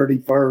May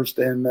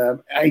 31st,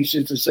 and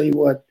anxious to see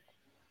what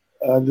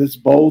this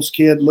Bowles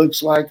kid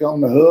looks like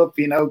on the hoof,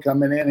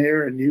 coming in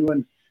here, and you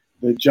and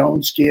the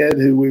Jones kid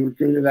who we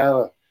recruited out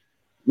of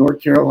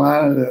North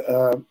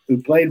Carolina,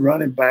 who played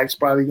running backs,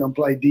 probably going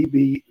to play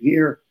DB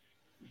here.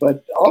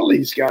 But all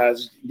these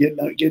guys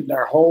getting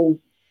their whole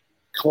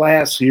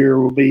class here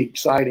will be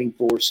exciting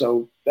for.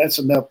 So that's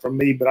enough from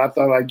me, but I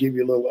thought I'd give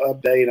you a little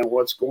update on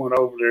what's going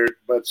over there at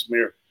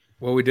Butts-Smere.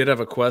 Well, we did have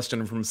a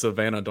question from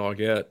Savannah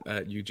Doggett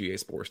at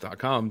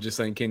UGAsports.com just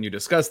saying, can you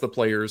discuss the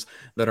players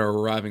that are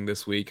arriving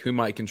this week, who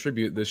might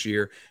contribute this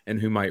year and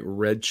who might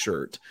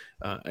redshirt?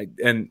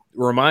 And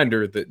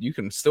reminder that you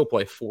can still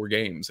play 4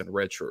 games in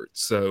redshirt.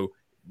 So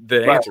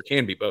the answer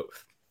can be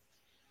both.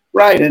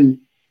 Right. And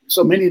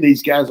so many of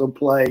these guys will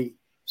play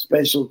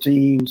special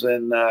teams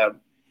and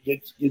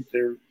get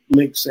their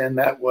licks in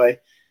that way.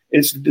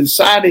 It's a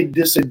decided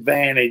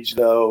disadvantage,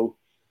 though,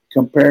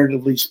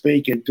 comparatively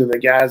speaking, to the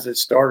guys that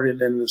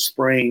started in the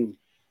spring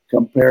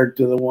compared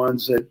to the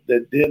ones that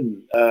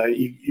didn't.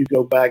 You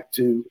go back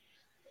to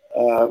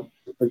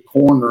the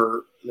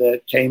corner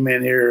that came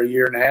in here a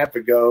year and a half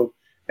ago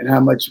and how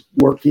much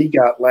work he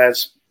got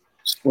last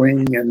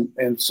spring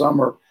and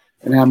summer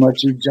and how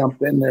much he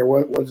jumped in there.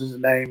 What was his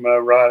name,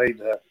 Roddy?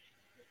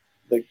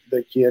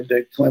 The kid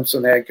that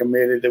Clemson had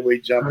committed that we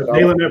jumped on.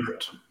 Jalen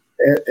Everett.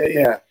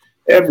 Yeah,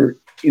 Everett,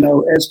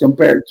 as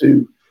compared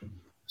to,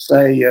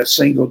 say,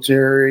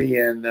 Singletary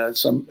and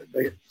some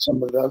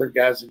of the other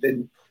guys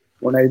that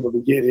weren't able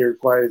to get here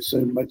quite as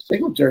soon. But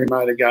Singletary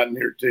might have gotten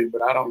here too,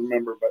 but I don't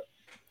remember. But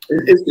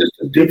it's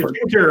just a different.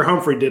 Singletary or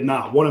Humphrey did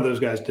not. One of those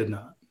guys did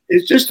not.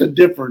 It's just a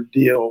different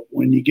deal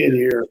when you get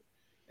here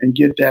and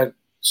get that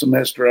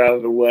semester out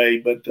of the way.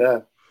 But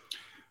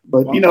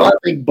I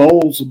think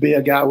Bowles will be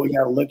a guy we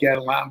got to look at,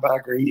 a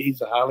linebacker.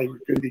 He's a highly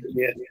recruited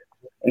kid,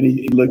 and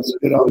he looks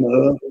good on the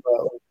hoof.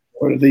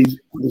 Or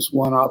this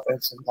one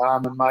offensive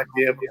lineman might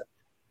be able to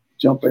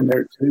jump in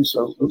there too.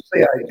 So we'll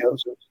see how he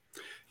goes.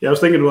 Yeah, I was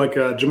thinking like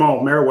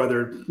Jamal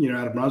Merriweather,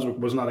 out of Brunswick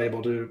was not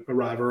able to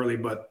arrive early,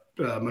 but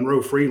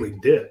Monroe Freely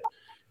did.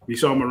 You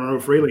saw Monroe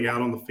Freely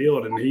out on the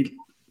field, and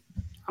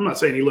I'm not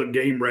saying he looked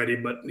game ready,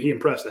 but he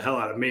impressed the hell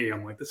out of me.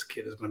 I'm like, this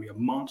kid is going to be a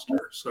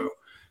monster. So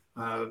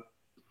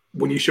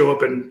when you show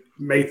up and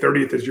May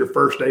 30th is your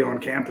first day on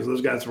campus,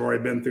 those guys have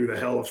already been through the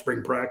hell of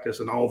spring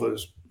practice and all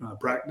those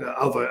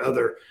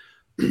other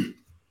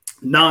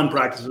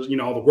non-practices,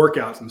 all the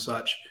workouts and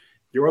such.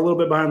 You're a little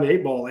bit behind the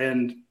eight ball,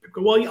 and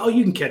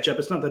you can catch up.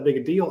 It's not that big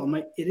a deal. I'm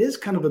like, it is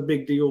kind of a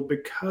big deal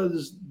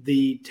because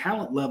the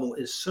talent level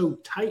is so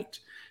tight.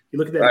 You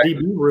look at that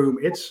DB room,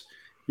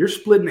 you're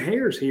splitting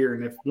hairs here.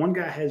 And if one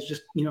guy has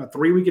just, a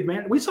 3-week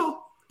advantage, we saw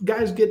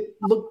guys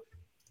look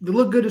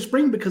good in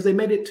spring because they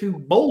made it to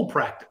bowl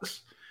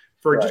practice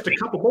for just a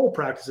couple bowl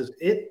practices.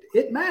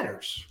 It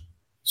matters.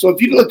 So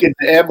if you look at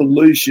the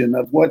evolution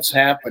of what's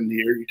happened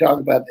here, you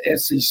talk about the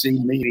SEC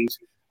meetings.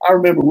 I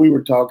remember we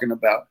were talking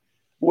about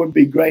it would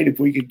be great if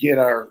we could get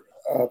our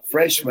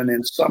freshmen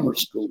in summer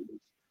school.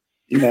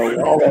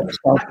 All that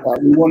stuff.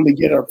 We wanted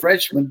to get our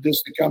freshmen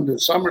just to come to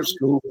summer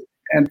school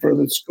and for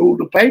the school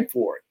to pay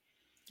for it.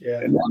 Yeah.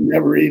 And that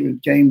never even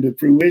came to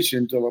fruition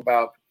until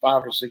about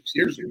 5 or 6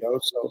 years ago.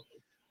 So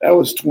that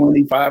was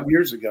 25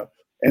 years ago.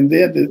 And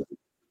then the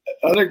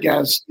other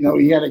guys,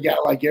 he had a guy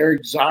like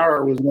Eric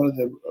Zara was one of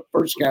the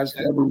first guys to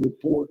ever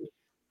report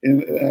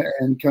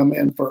and come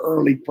in for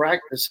early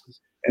practice.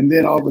 And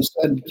then all of a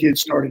sudden,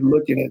 kids started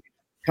looking at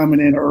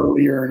coming in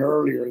earlier and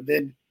earlier.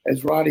 Then,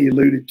 as Roddy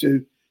alluded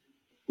to,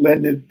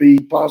 letting it be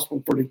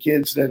possible for the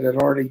kids that had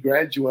already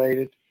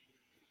graduated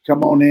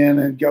come on in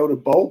and go to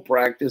bowl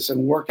practice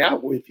and work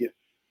out with you.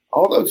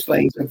 All those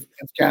things have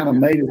kind of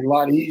made it a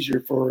lot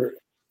easier for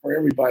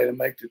everybody to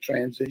make the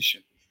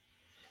transition.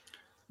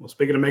 Well,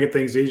 speaking of making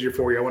things easier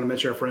for you, I want to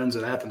mention our friends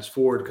at Athens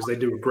Ford because they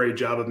do a great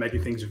job of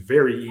making things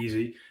very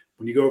easy.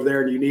 When you go over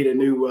there and you need a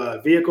new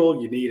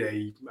vehicle, you need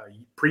a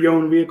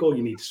pre-owned vehicle,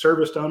 you need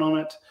service done on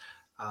it,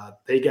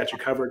 they got you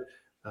covered.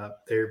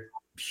 They're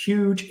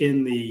huge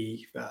in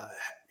the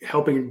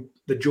helping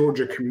the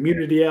Georgia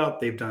community out.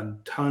 They've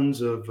done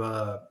tons of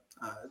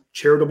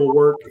charitable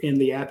work in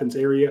the Athens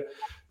area.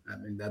 I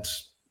mean,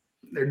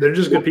 they're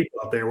just good people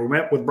out there. We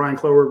met with Brian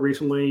Clower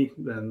recently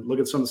and look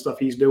at some of the stuff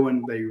he's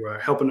doing. They were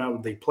helping out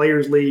with the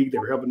Players League. They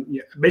were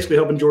basically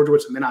helping Georgia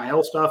with some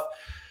NIL stuff.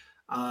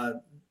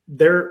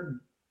 They're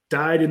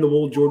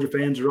dyed-in-the-wool Georgia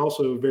fans are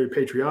also very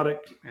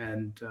patriotic,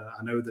 and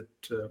I know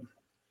that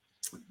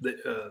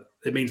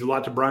it means a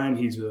lot to Brian.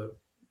 He's a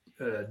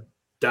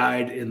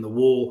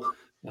dyed-in-the-wool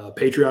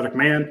patriotic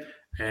man,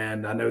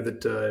 and I know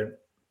that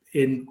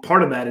in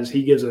part of that is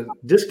he gives a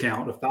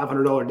discount, a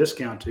 $500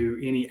 discount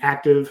to any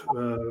active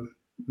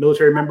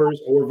military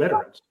members or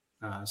veterans.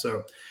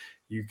 So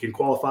you can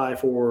qualify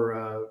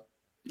for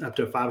up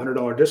to a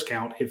 $500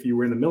 discount if you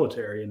were in the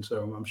military. And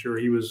so I'm sure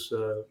he was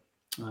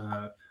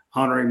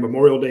honoring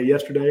Memorial Day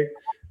yesterday.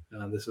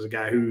 This is a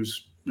guy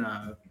who's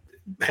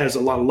has a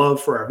lot of love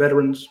for our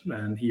veterans,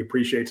 and he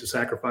appreciates the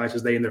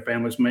sacrifices they and their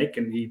families make,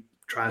 and he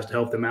tries to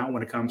help them out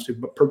when it comes to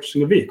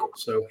purchasing a vehicle.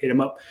 So hit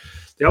them up.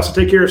 They also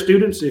take care of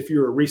students. If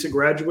you're a recent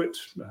graduate,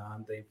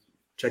 they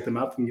check them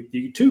out.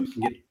 You too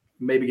can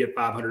maybe get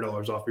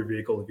 $500 off your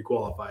vehicle if you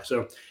qualify.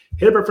 So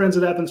hit up our friends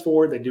at Athens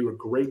Ford. They do a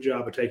great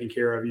job of taking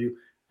care of you.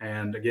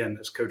 And again,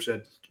 as Coach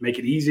said, to make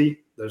it easy,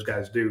 those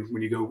guys do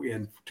when you go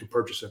in to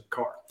purchase a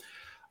car.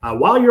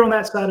 While you're on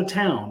that side of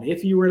town,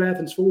 if you were at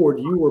Athens Ford,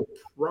 you were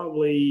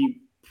probably,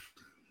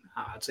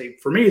 I'd say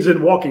for me, it's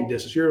in walking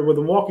distance. You're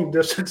within walking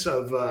distance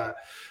of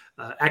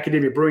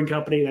Academia Brewing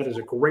Company. That is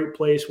a great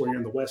place when you're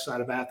on the west side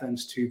of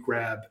Athens to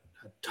grab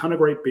a ton of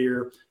great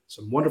beer,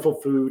 some wonderful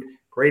food,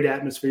 great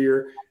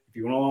atmosphere. If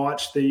you want to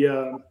watch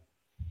the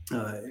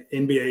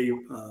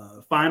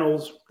NBA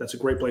finals, that's a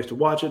great place to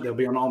watch it. They'll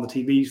be on all the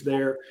TVs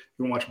there. If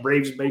you want to watch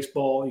Braves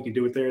baseball, you can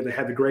do it there. They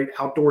have the great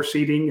outdoor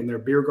seating in their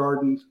beer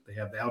garden. They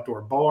have the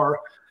outdoor bar.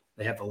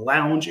 They have the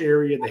lounge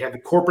area. They have the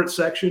corporate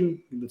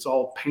section that's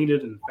all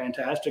painted and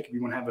fantastic. If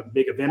you want to have a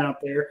big event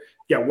out there,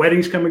 you got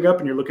weddings coming up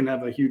and you're looking to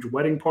have a huge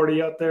wedding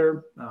party out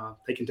there,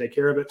 they can take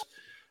care of it.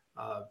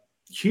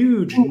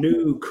 Huge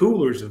new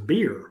coolers of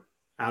beer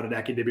out at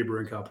Academia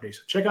Brewing Company.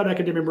 So check out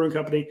Academia Brewing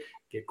Company.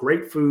 Get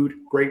great food,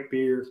 great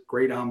beer,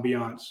 great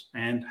ambiance,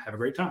 and have a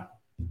great time.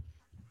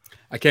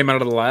 I came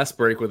out of the last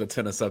break with a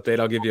tennis update.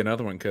 I'll give you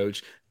another one,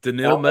 Coach.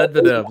 Daniil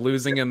Medvedev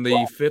losing in the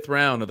 5th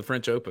round of the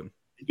French Open.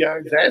 You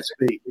guys, that's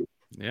big.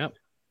 Yeah.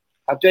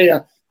 I'll tell you,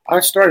 I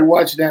started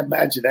watching that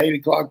match at 8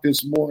 o'clock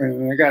this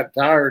morning, and I got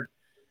tired,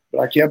 but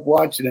I kept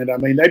watching it. I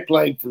mean, they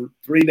played for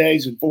 3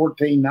 days and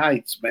 14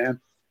 nights, man.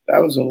 That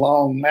was a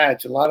long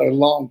match, a lot of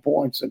long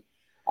points. And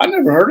I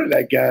never heard of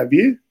that guy. Have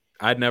you?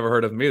 I'd never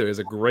heard of him either. It's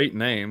a great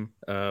name.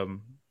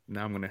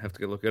 Now I'm going to have to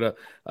go look it up.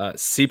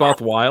 Seaboth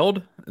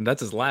Wild, and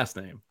that's his last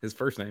name. His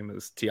first name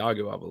is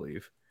Tiago, I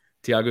believe.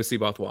 Tiago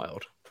Seaboth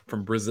Wild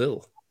from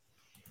Brazil.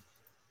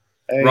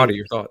 Hey, Roddy,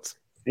 your thoughts?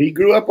 He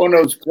grew up on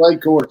those clay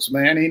courts,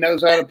 man. He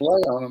knows how to play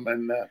on them.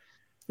 And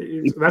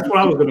that's what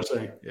I was going to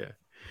say. Yeah.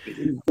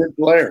 He's a good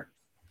player.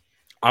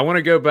 I want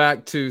to go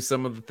back to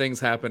some of the things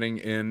happening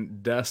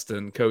in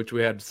Destin. Coach,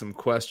 we had some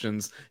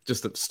questions,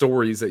 just the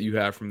stories that you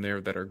have from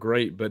there that are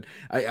great. But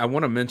I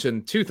want to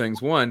mention two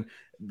things. One,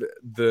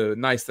 the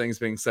nice things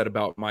being said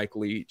about Mike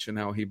Leach and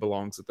how he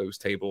belongs at those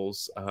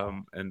tables.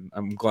 And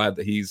I'm glad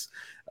that he's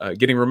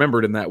getting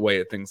remembered in that way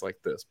at things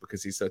like this,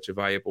 because he's such a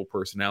valuable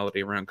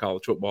personality around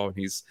college football, and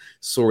he's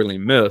sorely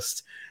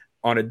missed.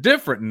 On a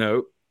different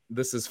note,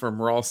 this is from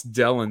Ross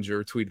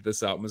Dellinger, tweeted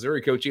this out. Missouri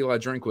coach Eli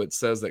Drinkwitz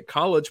says that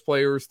college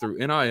players through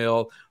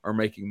NIL are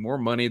making more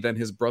money than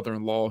his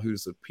brother-in-law,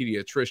 who's a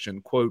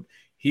pediatrician. Quote,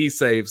 he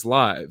saves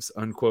lives,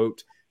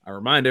 unquote. I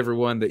remind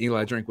everyone that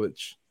Eli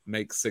Drinkwitz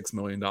makes $6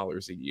 million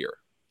a year.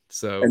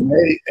 So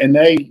and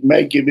they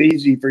make it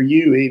easy for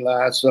you,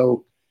 Eli.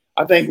 So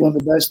I think one of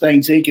the best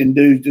things he can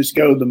do is just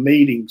go to the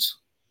meetings.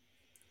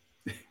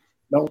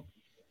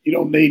 You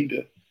don't need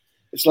to.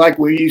 It's like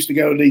we used to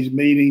go to these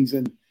meetings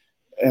and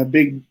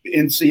big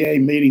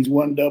NCAA meetings,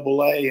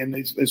 1AA, and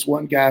this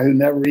one guy who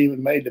never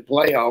even made the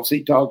playoffs,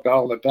 he talked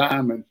all the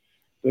time, and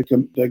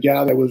the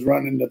guy that was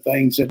running the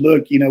thing said,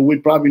 look, we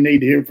probably need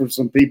to hear from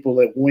some people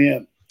that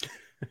win.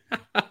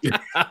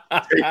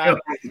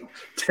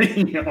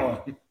 Damn.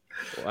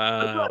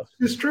 Wow.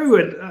 It's true.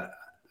 And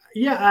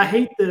I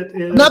hate that.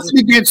 Nothing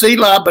against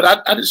Eli,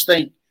 but I just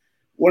think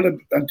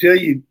until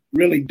you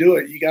really do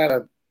it, you got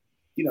to,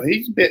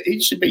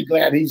 he should be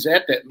glad he's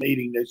at that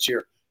meeting this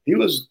year. He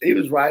was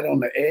right on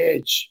the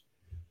edge,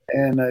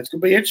 and it's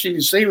going to be interesting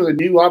to see with a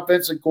new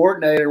offensive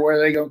coordinator where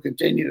they're going to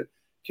continue to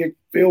kick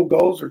field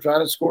goals or try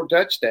to score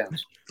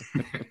touchdowns.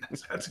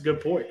 That's a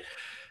good point.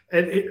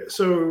 And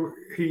so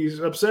he's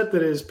upset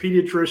that his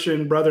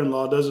pediatrician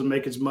brother-in-law doesn't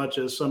make as much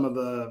as some of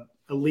the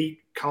elite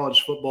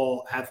college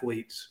football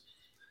athletes.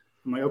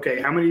 I'm like,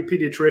 okay, how many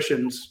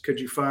pediatricians could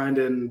you find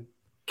in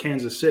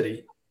Kansas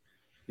City?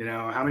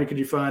 How many could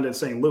you find in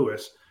St.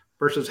 Louis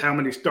versus how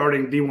many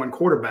starting D1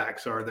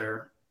 quarterbacks are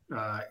there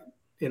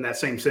in that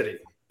same city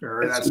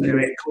or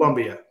in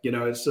Columbia?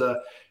 It's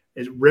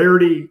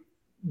rarity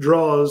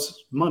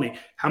draws money.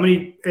 How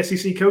many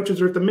SEC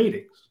coaches are at the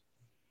meetings?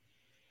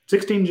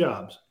 16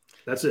 jobs.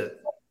 That's it.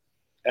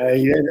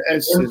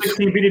 16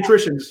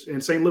 pediatricians in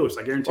St. Louis,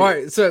 I guarantee. All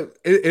right, so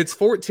it's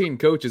 14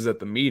 coaches at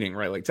the meeting,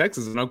 right? Like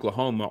Texas and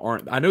Oklahoma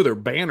aren't. I know their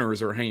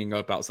banners are hanging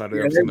up outside of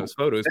there. I've seen those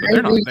photos, but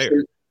they're not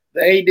there.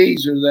 The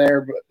ADs are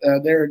there,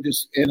 but they're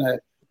just in a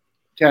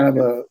kind of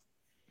a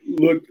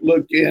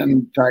look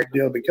in type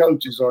deal. The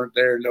coaches aren't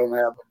there and don't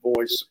have a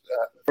voice.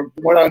 From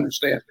what I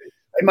understand,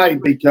 they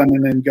might be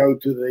coming and go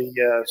to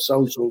the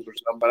socials or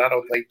something, but I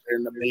don't think they're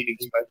in the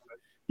meetings. But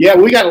yeah,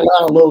 we got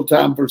a little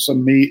time for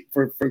some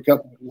for a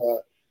couple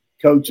of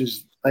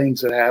coaches things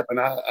that happen.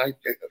 I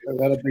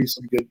that'll be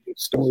some good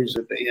stories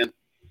at the end.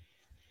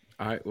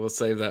 All right, we'll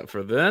save that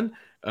for then.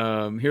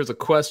 Here's a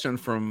question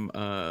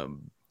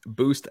from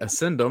Boost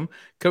Ascendum.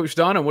 Coach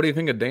Donna, what do you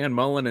think of Dan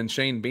Mullen and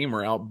Shane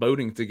Beamer out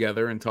boating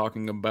together and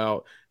talking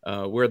about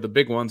where the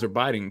big ones are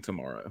biting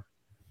tomorrow?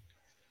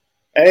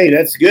 Hey,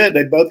 that's good.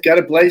 They both got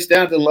a place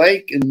down at the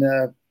lake,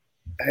 and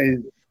hey,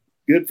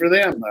 good for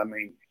them. I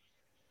mean,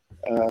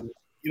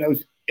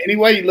 any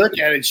way you look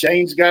at it,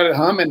 Shane's got it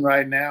humming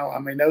right now. I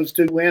mean, those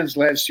 2 wins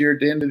last year at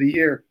the end of the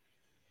year,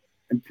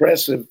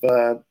 impressive.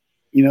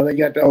 They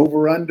got the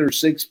over-under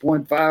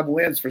 6.5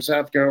 wins for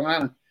South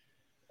Carolina.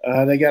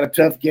 They got a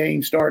tough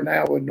game starting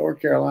out with North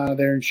Carolina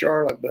there in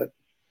Charlotte, but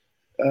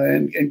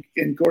and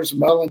of course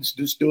Mullen's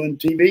just doing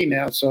TV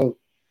now, so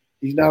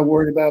he's not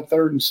worried about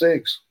 3rd and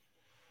 6.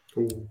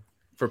 Cool.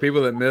 For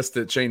people that missed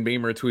it, Shane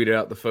Beamer tweeted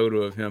out the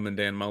photo of him and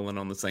Dan Mullen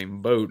on the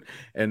same boat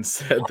and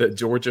said that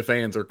Georgia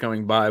fans are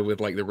coming by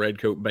with like the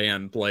Redcoat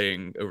band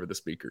playing over the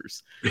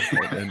speakers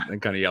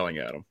and kind of yelling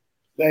at them.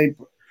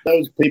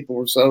 Those people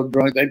were so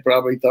drunk they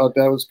probably thought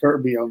that was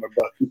Kirby on the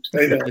boat.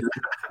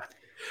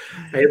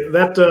 Hey,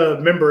 that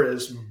member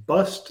is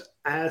Bust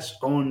Ass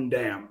on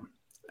Dam,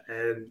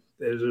 and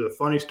there's a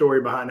funny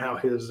story behind how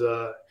his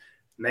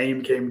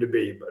name came to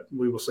be, but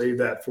we will save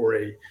that for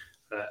a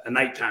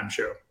nighttime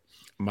show.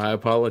 My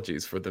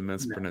apologies for the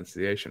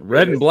mispronunciation.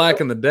 Red and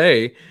Black in the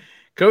Day.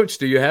 Coach,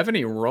 do you have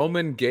any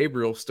Roman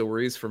Gabriel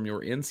stories from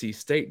your NC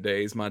State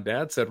days? My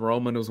dad said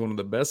Roman was one of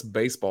the best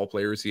baseball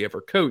players he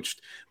ever coached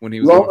when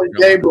he was. Roman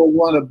Gabriel,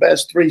 one of the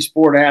best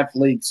 3-sport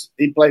athletes.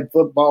 He played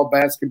football,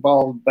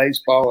 basketball, and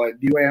baseball at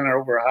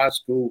Hanover High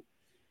School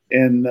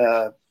in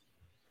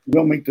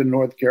Wilmington,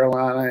 North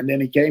Carolina, and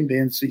then he came to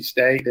NC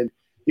State, and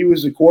he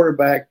was a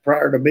quarterback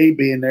prior to me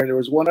being there. There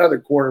was one other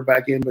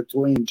quarterback in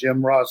between,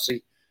 Jim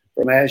Rossi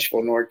from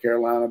Asheville, North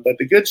Carolina. But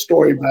the good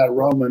story about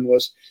Roman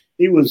was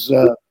he was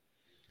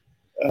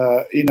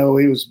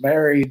he was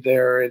married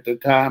there at the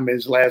time,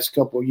 his last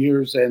couple of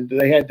years, and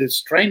they had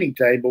this training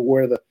table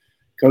where the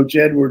Coach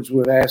Edwards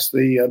would ask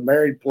the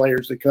married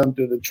players to come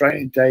to the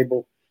training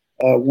table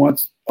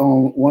once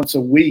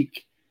a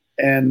week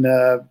and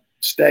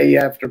stay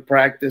after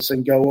practice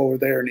and go over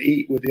there and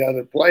eat with the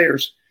other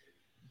players.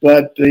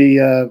 But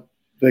the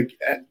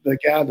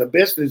guy, the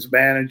business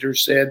manager,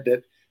 said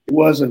that it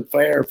wasn't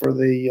fair for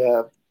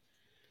the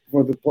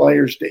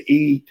players to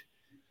eat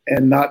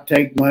and not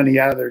take money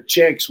out of their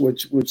checks,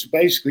 which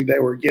basically they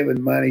were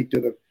giving money to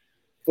the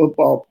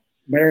football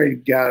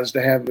married guys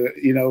to have their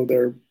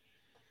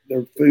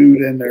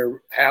food and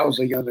their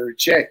housing on their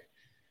check.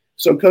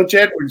 So Coach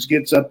Edwards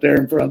gets up there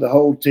in front of the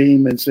whole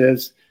team and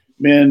says,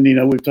 "Men,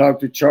 we've talked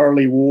to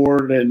Charlie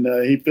Ward, and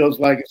he feels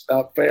like it's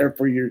not fair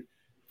for you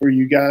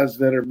guys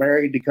that are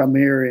married to come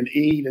here and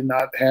eat and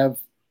not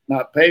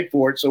pay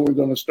for it. So we're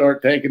going to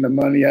start taking the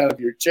money out of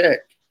your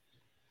check."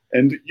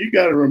 And you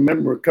got to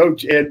remember,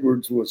 Coach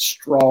Edwards was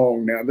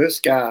strong. Now, this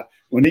guy,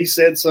 when he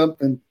said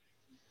something,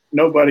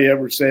 nobody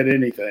ever said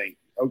anything.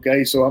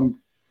 Okay, so I'm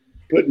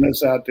putting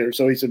this out there.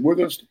 So he said, we're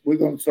going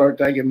to start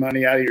taking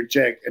money out of your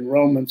check. And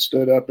Roman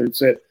stood up and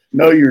said,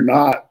 "No, you're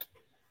not."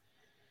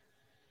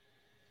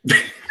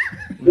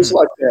 Just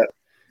like that.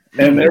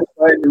 And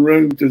everybody in the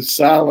room just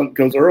silent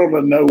because Earl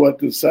didn't know what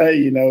to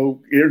say.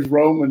 Here's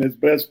Roman, his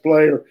best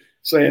player,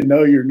 saying,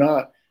 "No, you're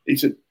not." He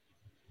said,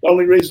 "The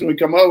only reason we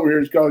come over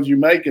here is because you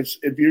make us.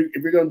 If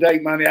you're going to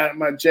take money out of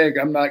my check,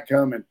 I'm not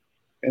coming."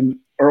 And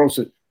Earl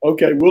said,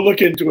 "Okay, we'll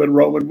look into it,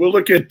 Roman. We'll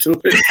look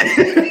into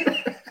it."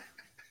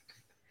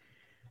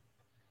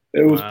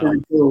 It was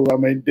pretty cool. I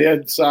mean,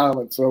 dead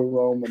silence on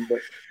Roman,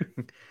 but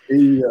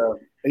he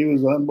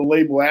was an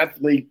unbelievable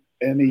athlete,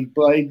 and he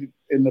played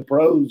in the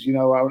pros.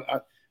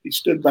 He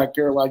stood back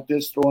there like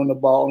this, throwing the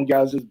ball, and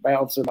guys just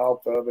bouncing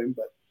off of him.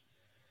 But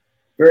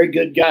very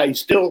good guy.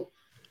 He's still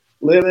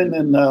living,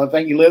 and I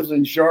think he lives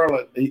in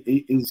Charlotte.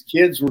 His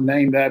kids were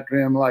named after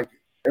him, like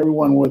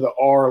everyone with an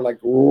R, like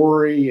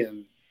Rory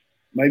and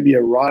maybe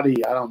a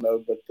Roddy. I don't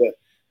know, but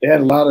they had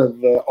a lot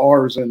of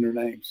R's in their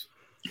names.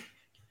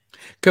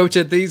 Coach,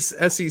 at these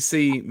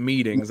SEC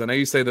meetings, I know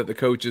you say that the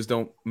coaches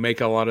don't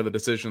make a lot of the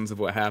decisions of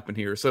what happened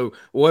here. So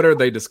what are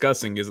they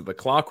discussing? Is it the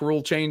clock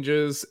rule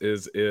changes?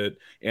 Is it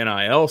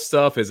NIL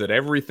stuff? Is it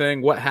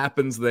everything? What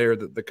happens there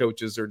that the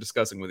coaches are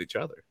discussing with each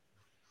other?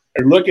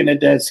 They're looking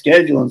at that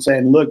schedule and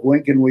saying, "Look,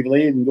 when can we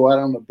leave and go out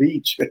on the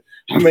beach?"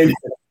 I mean,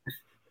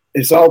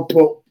 it's all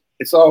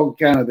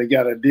kind of, they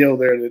got a deal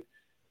there that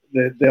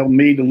they'll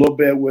meet a little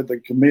bit with the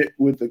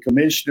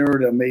commissioner.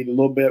 They'll meet a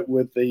little bit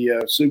with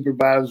the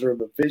supervisor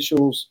of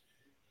officials,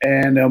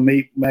 and they'll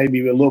meet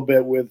maybe a little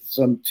bit with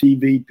some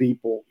TV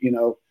people,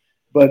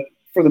 But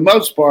for the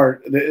most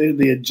part,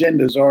 the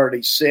agenda is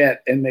already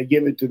set, and they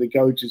give it to the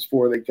coaches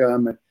before they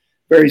come. And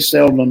very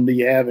seldom do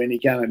you have any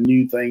kind of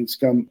new things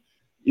come.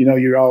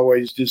 You're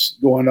always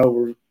just going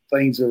over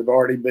things that have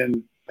already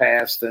been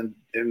passed, and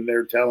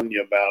they're telling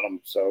you about them.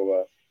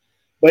 So,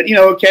 but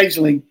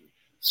occasionally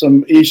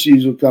some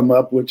issues will come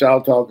up, which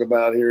I'll talk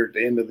about here at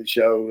the end of the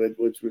show,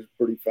 which was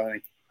pretty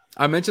funny.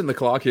 I mentioned the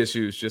clock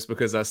issues just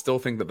because I still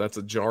think that that's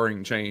a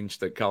jarring change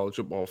that college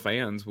football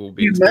fans will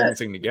be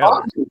experiencing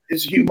together.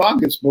 It's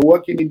humongous, but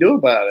what can you do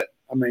about it?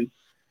 I mean,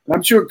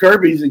 I'm sure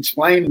Kirby's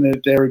explaining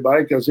it to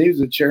everybody because he was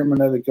the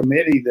chairman of the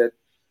committee that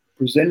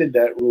presented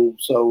that rule.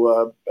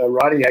 So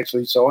Roddy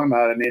actually saw him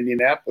out in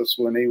Indianapolis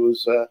when he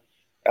was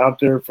out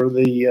there for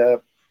the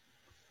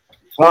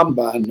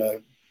combine.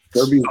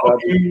 Kirby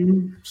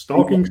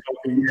stalking.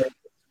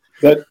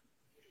 But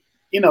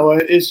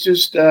it's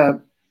just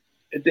then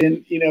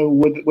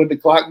with the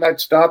clock not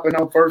stopping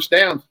on first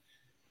downs,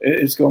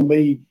 it's going to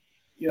be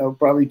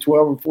probably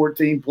 12 or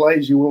 14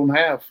 plays you won't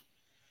have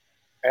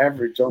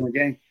average on the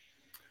game.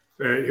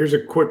 Here's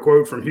a quick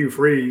quote from Hugh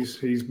Freeze.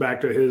 He's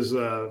back to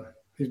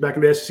he's back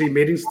in the SEC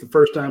meetings the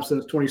first time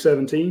since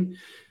 2017.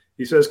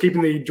 He says,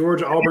 keeping the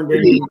Georgia-Auburn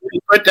game. Did you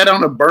put that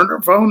on a burner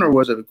phone, or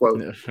was it a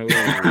quote?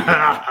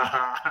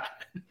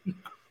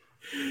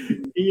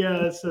 He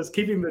says,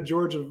 keeping the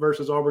Georgia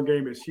versus Auburn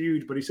game is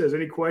huge, but he says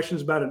any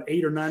questions about an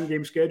 8 or 9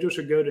 game schedule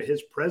should go to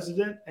his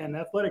president and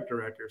athletic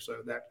director. So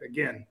that,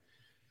 again,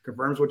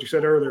 confirms what you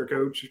said earlier,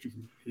 Coach.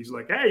 He's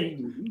like, hey,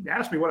 you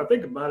ask me what I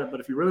think about it, but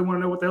if you really want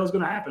to know what the hell is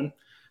going to happen,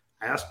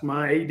 ask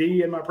my AD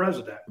and my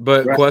president.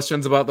 But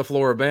questions about the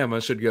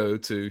Floribama should go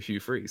to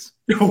Hugh Freeze.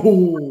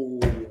 Oh,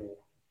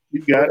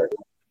 you got it.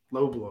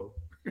 Low blow.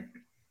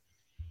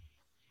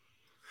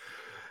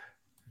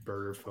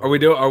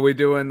 Are we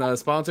doing a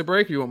sponsor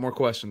break? Or you want more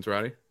questions,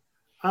 Roddy?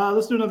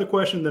 Let's do another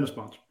question, then a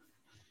sponsor.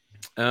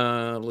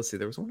 Let's see.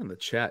 There was one in the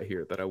chat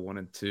here that I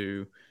wanted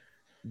to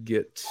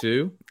get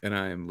to, and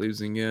I am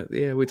losing it.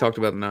 Yeah, we talked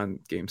about the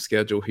 9-game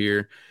schedule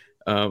here.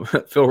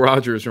 Phil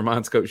Rogers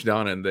reminds Coach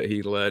Donnan that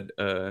he led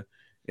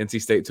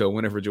NC State to a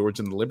win over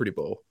Georgia in the Liberty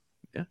Bowl.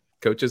 Yeah,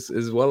 Coach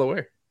is well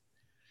aware.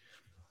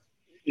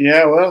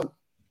 Yeah, well,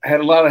 I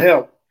had a lot of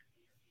help.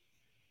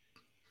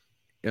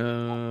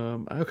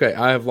 Okay,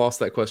 I have lost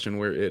that question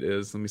where it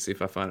is. Let me see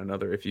if I find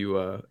another. If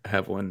you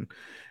have one.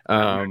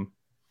 No,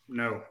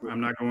 I'm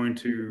not going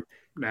to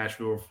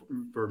Nashville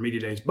for media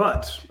days,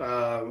 but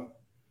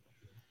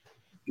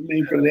you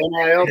mean for the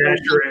NIL?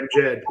 Asher and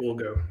Jed will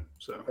go.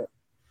 So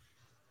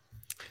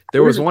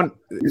there was one.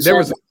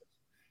 Here's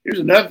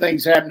another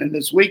thing's happening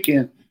this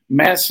weekend.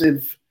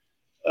 Massive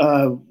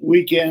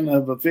weekend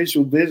of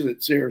official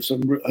visits here.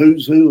 Some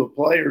who's who of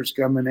players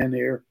coming in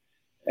here,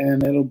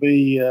 and it'll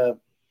be.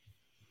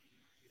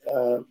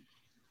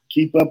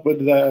 Keep up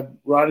with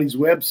Roddy's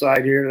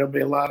website here. There'll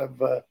be a lot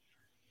of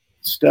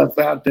stuff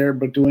out there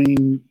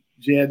between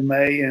Jed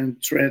May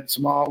and Trent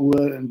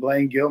Smallwood and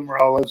Blaine Gilmer,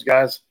 all those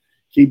guys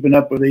keeping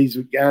up with these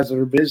guys that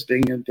are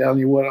visiting and telling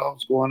you what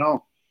else is going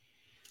on.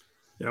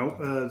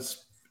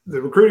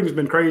 The recruiting has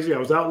been crazy. I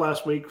was out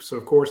last week, so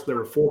of course there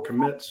were 4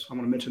 commits. I'm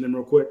going to mention them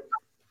real quick.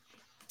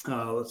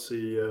 Let's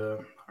see. I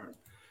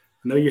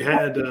know you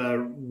had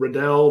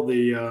Riddell,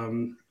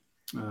 the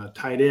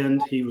tight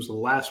end. He was the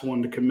last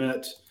one to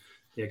commit.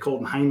 You had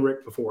Colton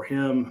Heinrich before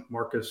him,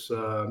 Marcus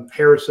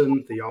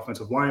Harrison, the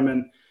offensive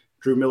lineman,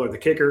 Drew Miller, the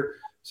kicker.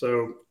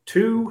 So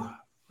 2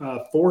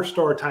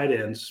 4-star tight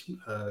ends,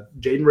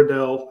 Jaden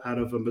Riddell out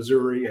of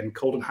Missouri and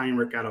Colton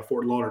Heinrich out of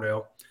Fort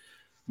Lauderdale.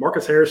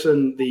 Marcus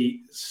Harrison, the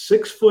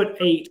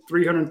 6'8",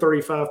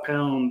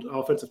 335-pound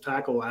offensive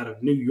tackle out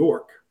of New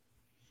York.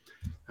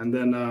 And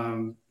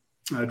then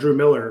Drew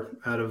Miller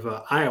out of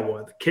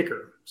Iowa, the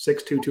kicker,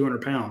 6'2",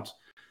 200 pounds.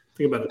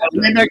 Think about it.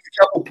 Let me make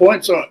a couple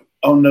points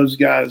on those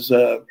guys.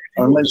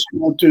 Unless you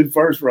want to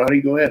first, Roddy,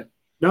 go ahead.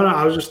 No,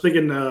 I was just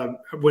thinking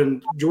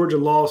when Georgia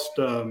lost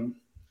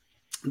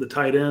the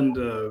tight end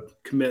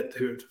commit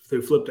who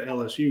flipped to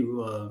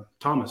LSU,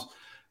 Thomas.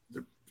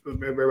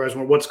 Everybody's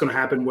wondering what's going to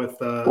happen with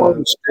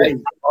Florida State.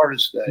 Florida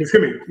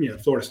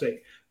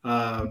State.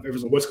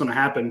 Everyone's like, what's going to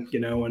happen,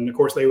 and of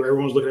course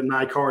everyone was looking at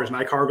Nycar. Is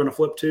Nycar going to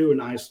flip too? And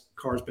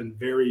Nycar's been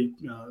very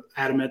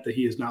adamant that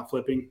he is not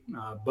flipping.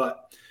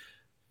 But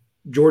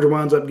Georgia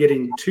winds up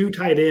getting 2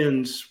 tight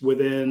ends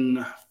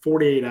within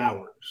 48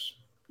 hours.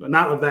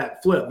 Not of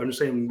that flip. I'm just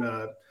saying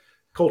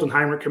Colton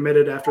Heinrich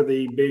committed after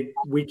the big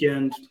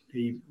weekend.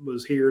 He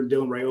was here, and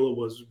Dylan Raiola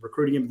was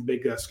recruiting him for the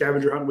big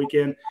scavenger hunt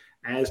weekend,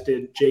 as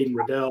did Jaden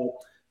Riddell.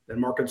 Then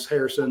Marcus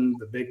Harrison,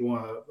 the big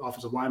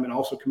offensive lineman,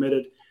 also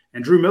committed.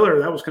 And Drew Miller,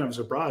 that was kind of a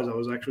surprise. I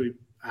was actually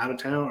out of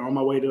town on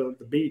my way to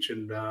the beach,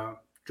 and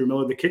Drew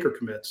Miller, the kicker,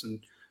 commits. And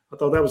I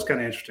thought that was kind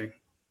of interesting.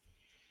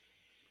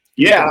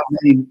 Yeah, I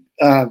mean,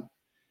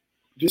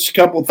 just a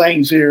couple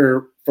things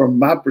here from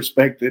my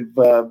perspective.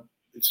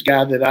 It's a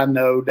guy that I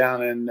know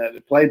down in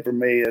that played for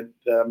me at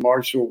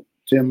Marshall,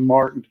 Tim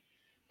Martin,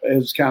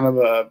 is kind of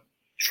a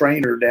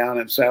trainer down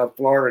in South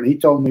Florida. And he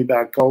told me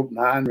about Colton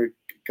Heinrich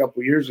a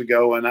couple years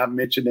ago, and I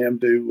mentioned him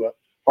to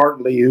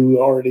Hartley, who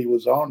already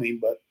was on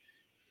him. But,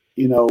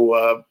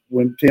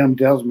 when Tim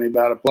tells me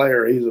about a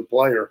player, he's a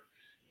player.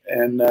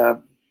 And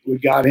we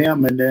got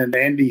him. And then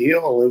Andy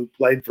Hill, who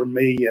played for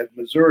me at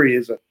Missouri,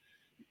 is a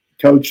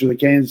coach of the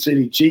Kansas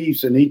City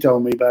Chiefs. And he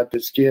told me about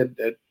this kid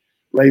at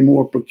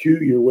Raymore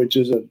Peculiar, which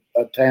is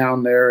a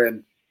town there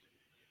and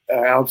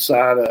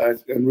outside. And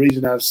the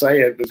reason I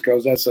say it is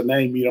because that's a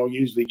name you don't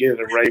usually get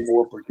at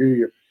Raymore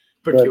Peculiar.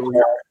 But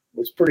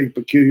it's a pretty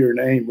peculiar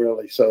name,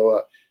 really.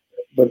 So,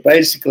 but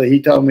basically,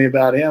 he told me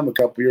about him a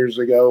couple years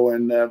ago,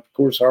 and of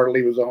course,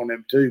 Hartley was on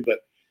him too. But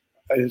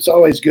it's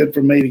always good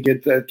for me to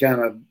get that kind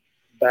of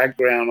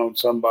background on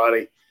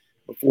somebody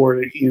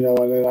before, and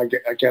then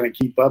I kind of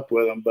keep up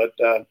with them. But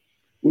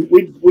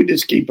we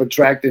just keep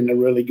attracting the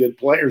really good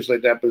players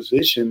at that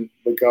position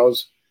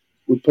because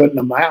we're putting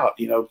them out.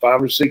 5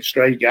 or 6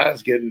 straight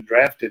guys getting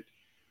drafted,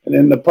 and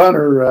then the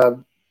punter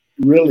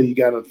really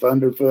got a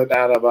thunderfoot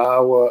out of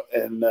Iowa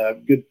and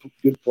good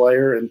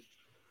player. And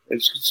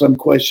it's some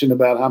question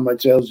about how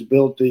much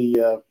eligibility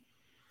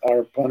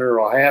our punter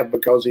will have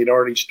because he'd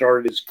already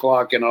started his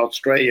clock in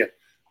Australia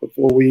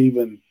before we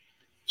even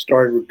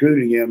started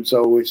recruiting him.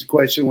 So it's a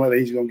question whether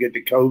he's going to get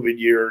the COVID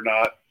year or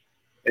not.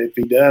 If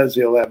he does,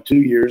 he'll have 2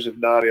 years. If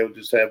not, he'll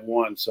just have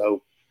 1.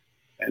 So,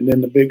 and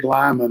then the big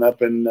lineman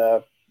up in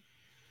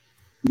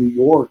New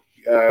York,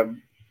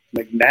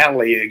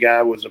 McNally, a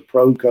guy was a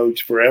pro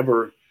coach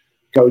forever,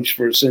 coached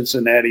for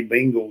Cincinnati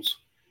Bengals,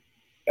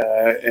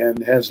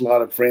 and has a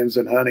lot of friends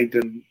in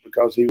Huntington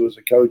because he was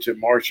a coach at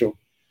Marshall.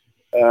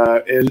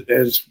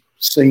 Has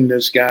seen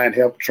this guy and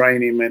helped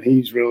train him, and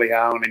he's really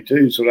high on him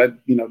too. So that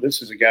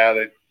this is a guy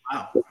that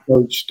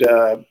coached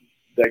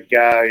that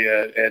guy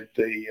at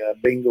the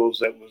Bengals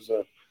that was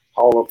a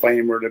Hall of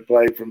Famer that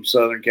played from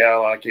Southern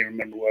Cal. I can't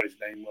remember what his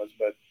name was,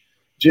 but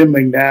Jim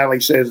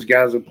McNally says the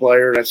guy's a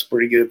player. That's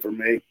pretty good for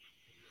me.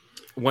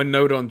 One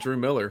note on Drew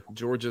Miller,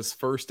 Georgia's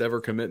first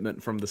ever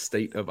commitment from the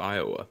state of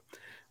Iowa,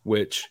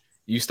 which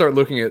you start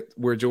looking at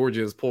where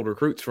Georgia has pulled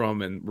recruits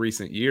from in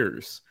recent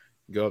years.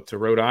 Go up to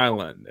Rhode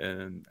Island,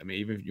 and I mean,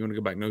 even if you want to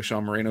go back, No.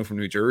 Sean Moreno from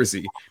New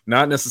Jersey,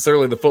 not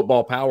necessarily the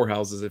football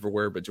powerhouses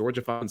everywhere, but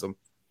Georgia finds them.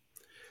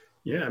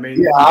 Yeah, I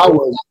mean,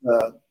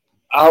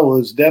 I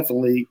was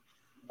definitely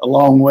a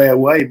long way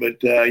away,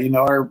 but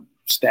our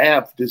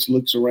staff just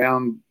looks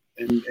around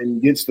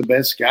and gets the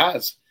best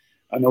guys.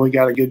 I know we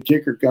got a good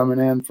kicker coming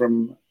in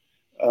from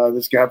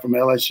this guy from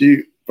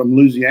LSU, from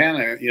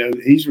Louisiana.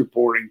 He's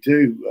reporting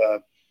too.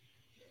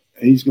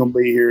 He's going to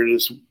be here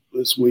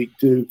this week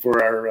too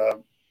for our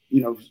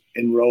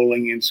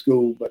enrolling in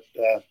school. But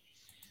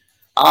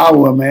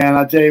Iowa, man,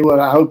 I tell you what,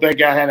 I hope that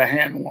guy had a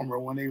hand warmer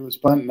when he was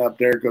punting up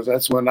there, because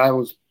that's when I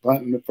was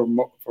punting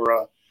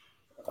for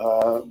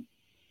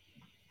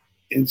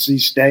NC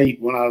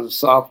State when I was a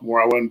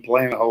sophomore. I wasn't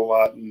playing a whole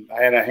lot, and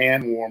I had a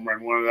hand warmer,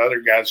 and one of the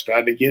other guys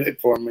tried to get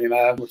it for me, and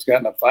I almost got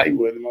in a fight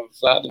with him on the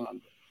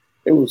sideline.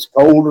 It was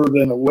colder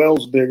than a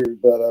Wells digger's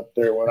butt up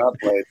there when I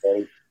played,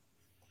 buddy.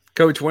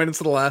 Coach, when is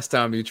the last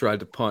time you tried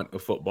to punt a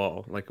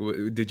football? Like,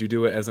 did you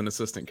do it as an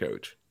assistant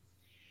coach?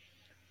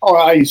 Oh,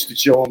 I used to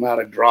show them how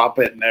to drop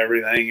it and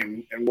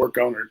everything and work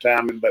on their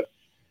timing, but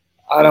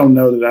I don't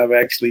know that I've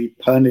actually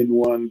punted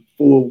one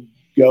full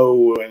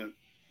go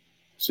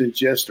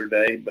since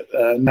yesterday. But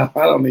no,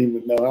 I don't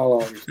even know how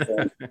long it's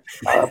been.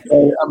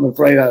 I'm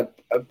afraid I'd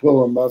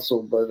pull a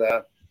muscle,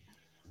 but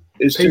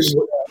it's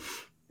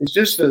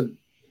just a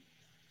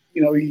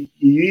you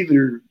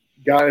either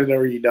got it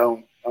or you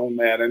don't on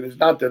that. And it's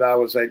not that I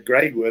was that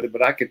great with it,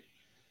 but I could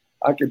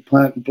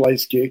punt and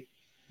place kick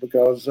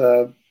because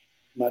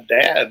my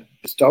dad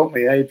just told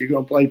me, hey, if you're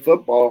going to play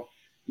football,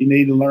 you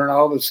need to learn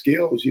all the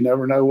skills. You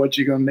never know what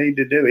you're going to need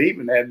to do. He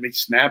even had me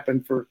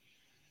snapping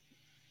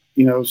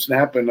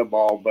the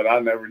ball, but I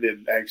never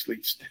did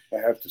actually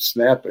have to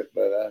snap it.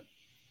 But,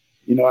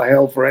 I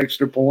held for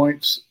extra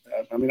points.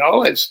 I mean,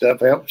 all that stuff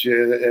helps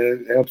you.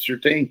 It helps your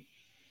team.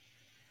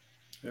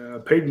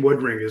 Peyton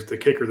Woodring is the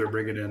kicker they're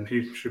bringing in.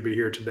 He should be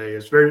here today.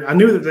 I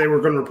knew that they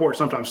were going to report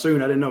sometime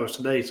soon. I didn't know it was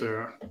today.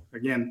 So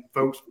again,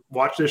 folks,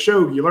 watch this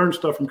show. You learn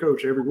stuff from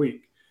Coach every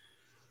week.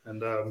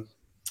 And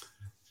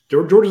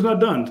Georgia's not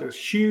done. There's a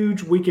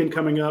huge weekend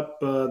coming up.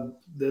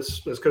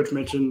 This, as Coach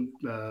mentioned,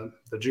 the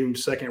June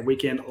 2nd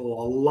weekend. A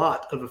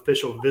lot of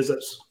official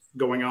visits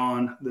going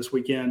on this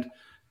weekend.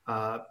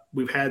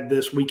 We've had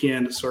this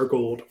weekend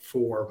circled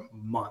for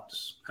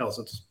months. Hell,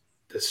 since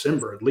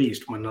December at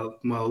least, when a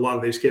lot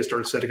of these kids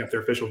started setting up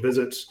their official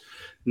visits.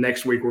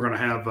 Next week, we're going to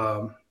have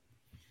our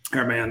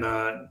man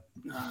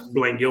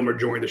Blaine Gilmer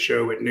join the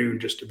show at noon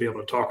just to be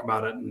able to talk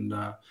about it and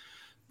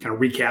kind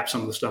of recap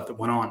some of the stuff that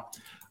went on.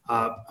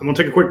 I'm going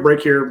to take a quick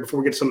break here before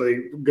we get some of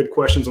the good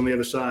questions on the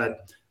other side.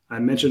 I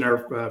mentioned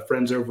our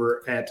friends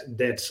over at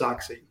Dead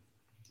Soxy.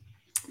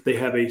 They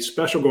have a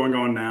special going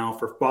on now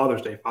for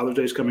Father's Day. Father's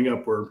Day is coming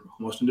up. We're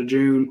almost into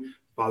June.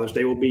 Father's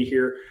Day will be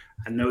here.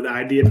 I know the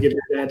idea of getting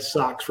your dad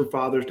socks for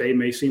Father's Day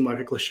may seem like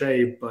a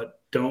cliche,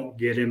 but don't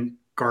get him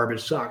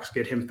garbage socks.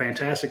 Get him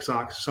fantastic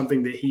socks,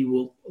 something that he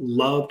will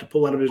love to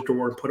pull out of his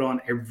drawer and put on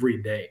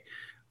every day.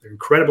 They're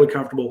incredibly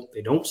comfortable.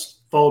 They don't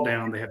fall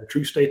down. They have the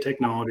True Stay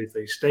technology.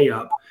 They stay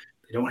up.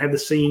 They don't have the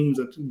seams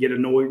that get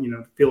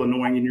annoying, feel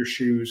annoying in your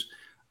shoes.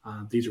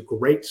 These are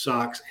great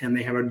socks, and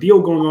they have a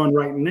deal going on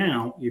right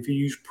now. If you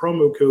use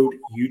promo code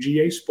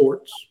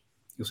UGASports,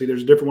 you'll see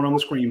there's a different one on the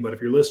screen, but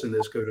if you're listening to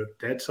this, go to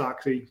Dead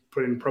Soxy,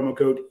 put in promo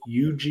code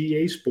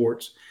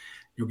UGASports.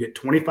 You'll get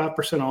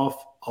 25%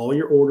 off all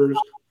your orders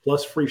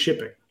plus free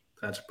shipping.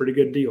 That's a pretty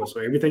good deal. So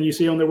everything you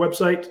see on their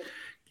website,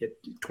 get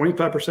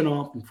 25%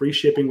 off and free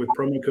shipping with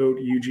promo code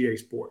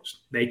UGASports.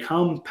 They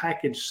come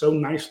packaged so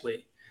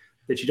nicely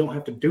that you don't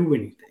have to do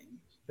anything.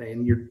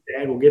 And your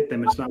dad will get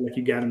them. It's not like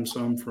you got him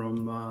some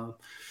from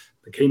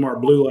the Kmart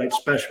Blue Light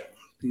Special.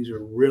 These are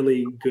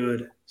really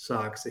good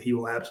socks that he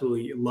will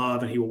absolutely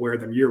love, and he will wear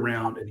them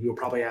year-round, and he will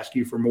probably ask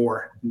you for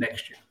more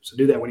next year. So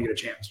do that when you get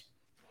a chance.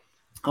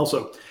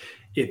 Also,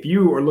 if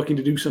you are looking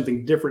to do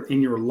something different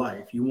in your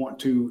life, you want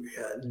to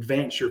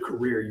advance your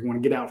career, you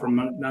want to get out from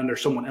under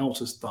someone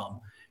else's thumb,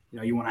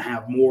 you want to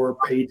have more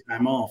paid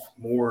time off,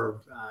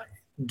 more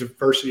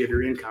diversity of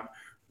your income,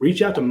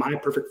 reach out to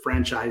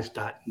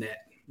myperfectfranchise.net.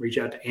 Reach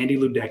out to Andy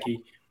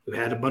Ludecky. We've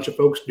had a bunch of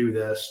folks do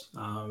this.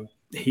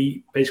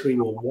 He basically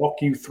will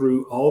walk you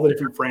through all the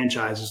different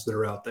franchises that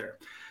are out there.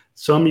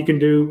 Some you can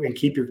do and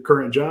keep your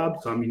current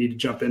job. Some you need to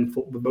jump in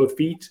with both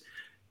feet.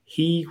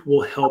 He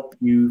will help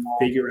you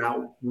figure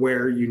out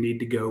where you need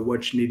to go,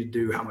 what you need to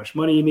do, how much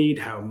money you need,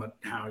 how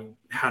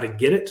to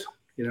get it,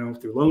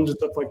 through loans and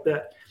stuff like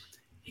that.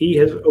 He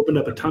has opened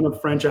up a ton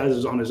of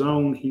franchises on his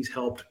own. He's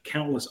helped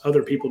countless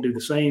other people do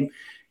the same.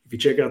 If you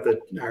check out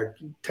our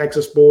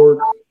Texas board,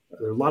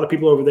 there are a lot of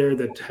people over there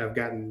that have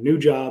gotten new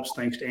jobs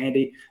thanks to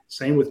Andy.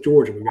 Same with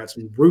Georgia. We've got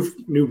some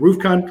new roof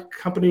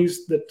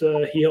companies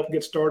that he helped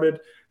get started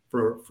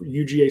for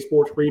UGA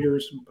sports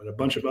readers, but a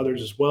bunch of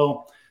others as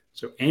well.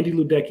 So Andy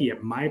Ludecky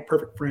at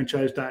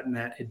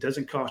myperfectfranchise.net. It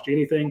doesn't cost you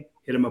anything.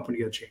 Hit him up when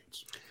you get a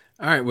chance.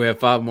 All right, we have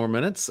 5 more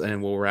minutes,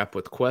 and we'll wrap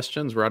with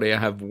questions. Roddy, I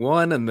have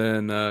one, and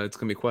then it's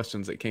going to be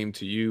questions that came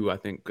to you, I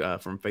think,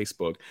 from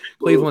Facebook.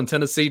 Cleveland,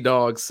 Tennessee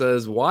Dog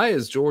says, why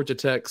is Georgia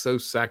Tech so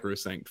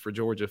sacrosanct for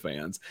Georgia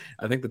fans?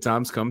 I think the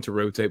time's come to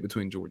rotate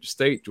between Georgia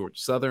State, Georgia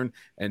Southern,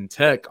 and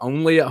Tech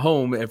only at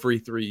home every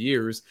 3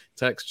 years.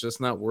 Tech's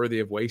just not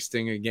worthy of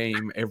wasting a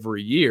game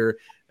every year.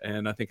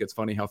 And I think it's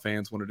funny how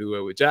fans want to do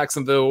it with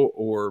Jacksonville,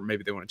 or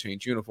maybe they want to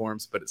change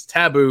uniforms, but it's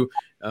taboo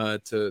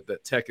that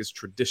Tech is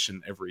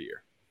tradition every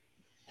year.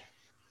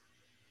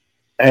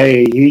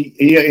 Hey,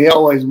 he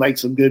always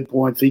makes some good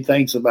points. He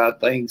thinks about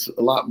things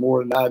a lot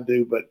more than I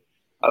do, but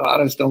I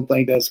just don't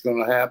think that's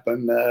going to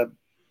happen.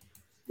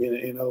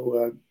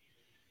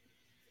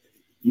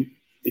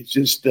 It's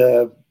just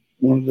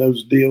one of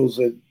those deals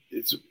that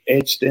it's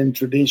etched in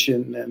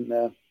tradition,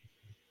 and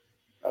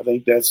I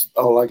think that's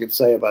all I can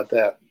say about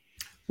that.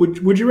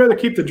 Would you rather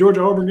keep the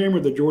Georgia-Auburn game or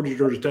the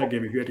Georgia Tech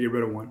game if you had to get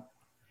rid of one?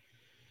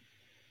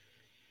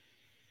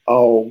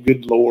 Oh,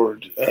 good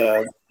Lord.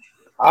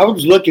 I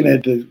was looking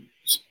at the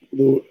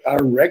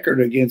our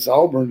record against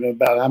Auburn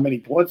about how many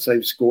points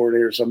they've scored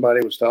here.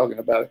 Somebody was talking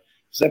about it,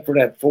 except for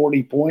that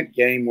 40-point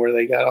game where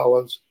they got all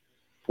those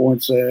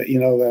points. That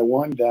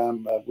one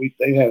time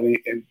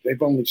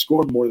they've only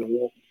scored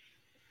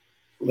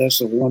less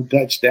than one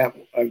touchdown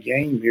a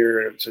game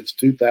here since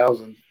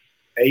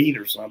 2008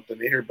 or something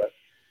here. But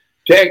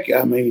Tech,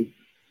 I mean,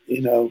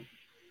 I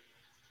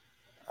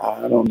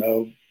don't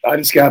know. I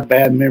just got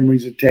bad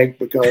memories of Tech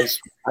because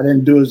I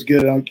didn't do as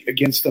good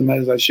against them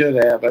as I should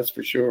have. That's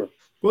for sure.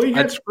 Well, you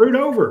got screwed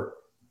over.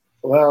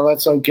 Well,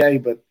 that's okay,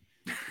 but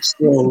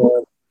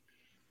still,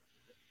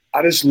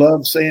 I just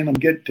love seeing them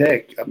get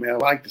Tech. I mean, I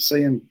like to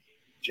see them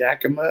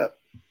jack them up.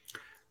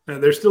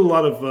 There's still a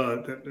lot of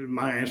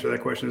my answer to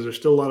that question is there's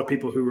still a lot of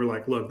people who are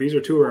like, look, these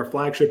are two of our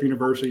flagship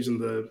universities in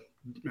the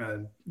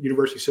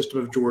university system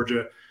of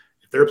Georgia.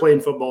 If they're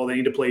playing football, they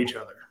need to play each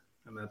other,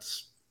 and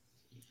it's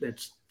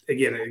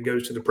again, it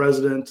goes to the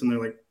president, and they're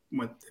like,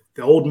 when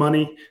the old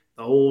money,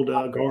 the old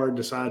guard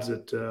decides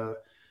that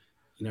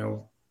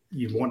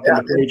you want them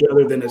to play each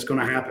other, then it's going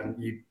to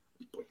happen.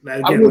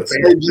 I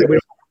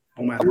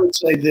would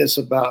say this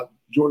about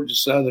Georgia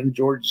Southern,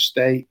 Georgia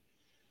State.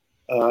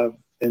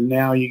 And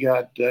now you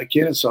got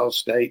Kennesaw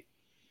State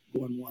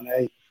going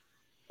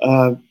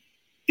 1A.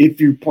 If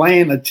you're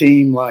playing a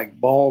team like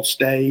Ball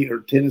State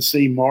or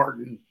Tennessee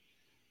Martin,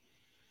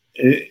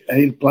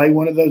 play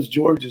one of those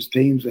Georgia's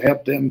teams to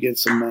help them get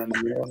some money.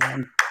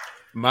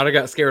 Might have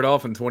got scared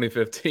off in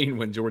 2015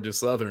 when Georgia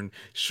Southern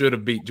should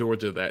have beat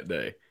Georgia that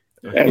day.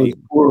 That was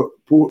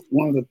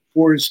one of the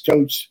poorest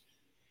coached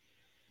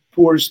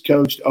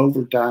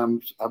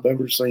overtimes I've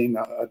ever seen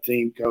a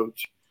team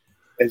coach.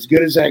 As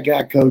good as that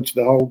guy coached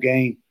the whole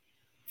game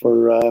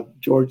for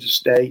Georgia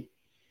State.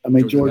 I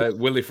mean, Georgia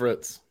Willie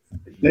Fritz.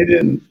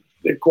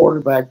 Their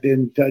quarterback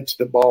didn't touch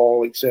the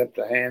ball except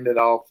to hand it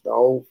off the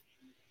whole.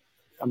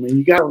 I mean,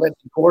 you got to let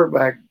the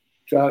quarterback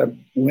try to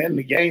win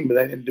the game, but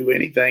they didn't do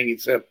anything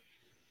except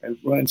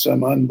run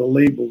some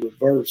unbelievable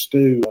reverse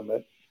too.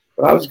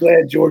 But I was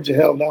glad Georgia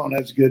held on.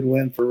 That's a good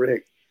win for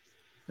Rick.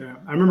 Yeah,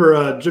 I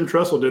remember Jim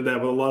Tressel did that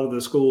with a lot of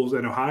the schools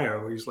in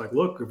Ohio. He's like,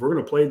 look, if we're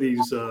going to play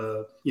these,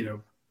 we're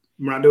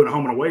not doing a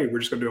home and away. We're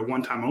just going to do a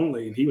one-time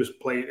only. And he was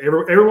playing.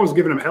 Everyone's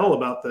giving him hell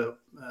about the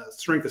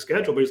strength of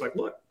schedule, but he's like,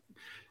 look,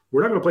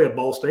 we're not going to play at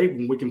Ball State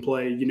when we can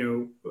play,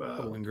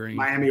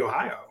 Miami,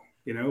 Ohio,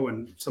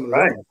 and some of the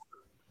right.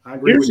 I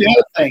agree. Here's the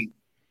other thing.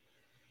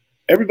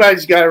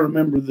 Everybody's got to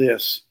remember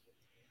this.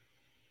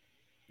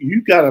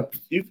 You've got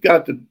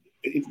to.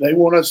 They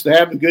want us to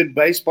have a good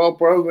baseball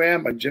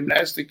program, a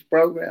gymnastics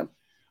program,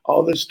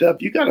 all this stuff.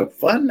 You got to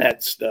fund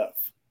that stuff.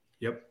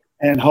 Yep.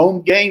 And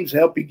home games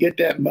help you get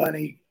that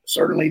money.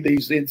 Certainly,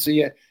 these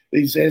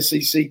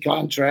SEC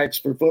contracts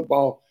for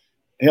football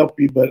help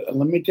you. But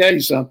let me tell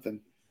you something.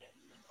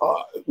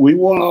 We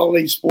want all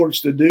these sports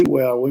to do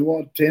well. We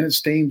want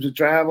tennis teams to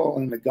travel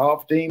and the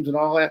golf teams and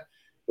all that.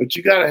 But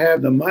you got to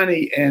have the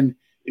money. And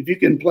if you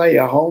can play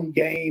a home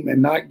game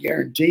and not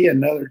guarantee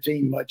another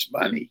team much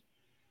money,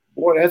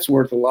 boy, that's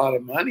worth a lot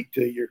of money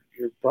to your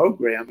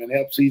program and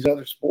helps these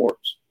other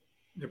sports.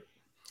 Yep.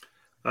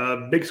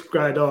 Big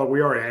Sky Dog,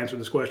 we already answered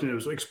this question. It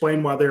was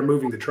explain why they're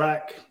moving the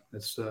track.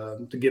 It's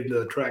to give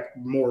the track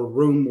more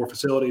room, more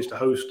facilities to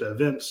host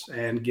events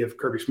and give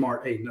Kirby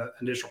Smart an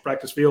additional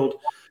practice field.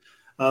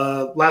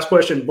 Last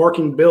question,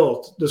 Barking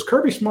Bill. Does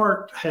Kirby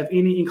Smart have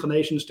any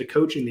inclinations to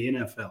coaching the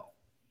NFL?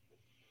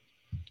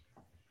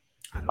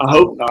 I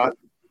hope not.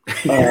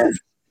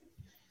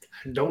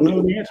 Don't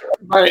know the answer.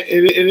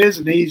 It is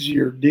an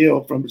easier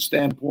deal from the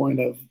standpoint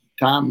of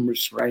time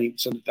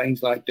restraints and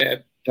things like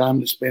that,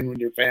 time to spend with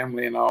your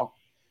family and all.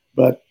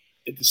 But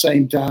at the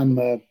same time,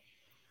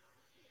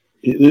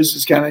 this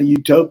is kind of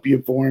utopia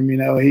for him.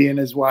 He and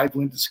his wife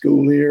went to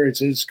school here. It's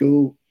his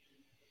school.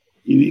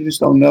 You just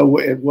don't know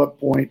at what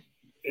point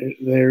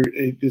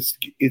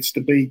it's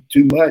to be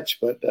too much.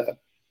 But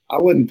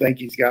I wouldn't think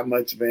he's got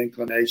much of an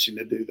inclination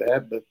to do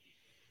that. But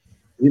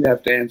he'd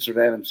have to answer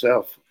that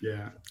himself.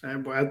 Yeah.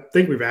 And I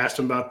think we've asked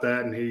him about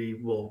that, and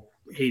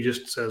he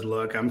just says,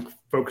 look, I'm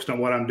focused on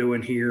what I'm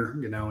doing here,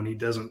 and he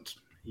doesn't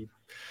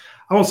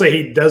I won't say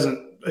he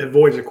doesn't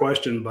avoid the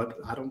question, but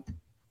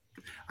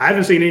I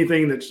haven't seen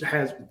anything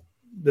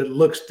that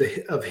looks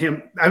of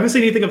him. I haven't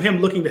seen anything of him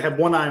looking to have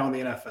one eye on the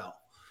NFL.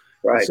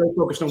 Right. So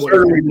focused on what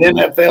certainly the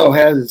NFL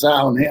has its eye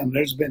on him.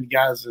 There's been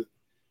guys that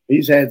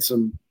he's had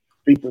some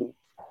people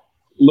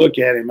look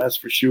at him, that's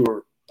for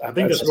sure. I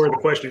think that's where the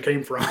question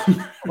came from.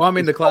 Well, I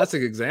mean, the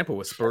classic example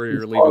was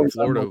Spurrier leaving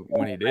Florida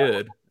when he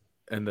did,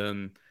 and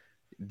then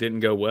didn't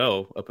go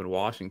well up in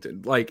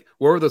Washington. Like,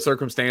 what were the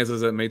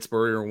circumstances that made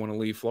Spurrier want to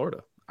leave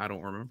Florida? I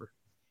don't remember.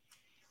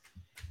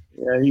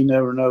 Yeah, you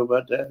never know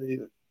about that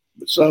either.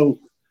 So,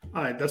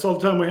 all right, that's all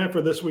the time we have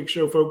for this week's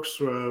show,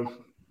 folks.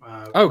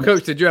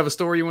 Coach, did you have a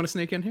story you want to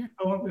sneak in here?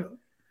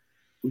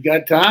 We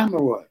got time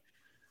or what?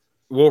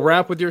 We'll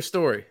wrap with your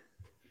story.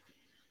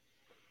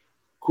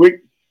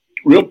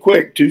 Real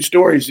quick, two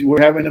stories.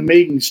 We're having a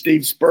meeting.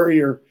 Steve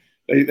Spurrier,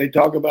 they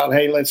talk about,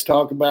 hey, let's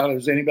talk about,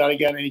 has anybody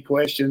got any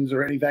questions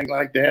or anything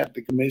like that?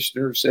 The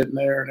commissioner sitting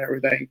there and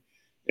everything.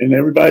 and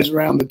everybody's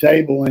around the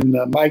table. And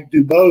Mike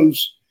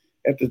Dubose,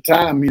 at the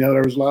time,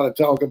 there was a lot of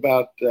talk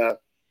about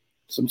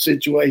some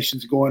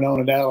situations going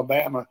on at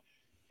Alabama.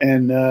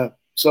 And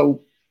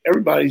so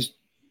everybody's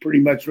pretty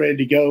much ready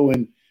to go.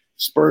 And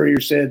Spurrier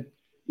said,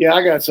 yeah,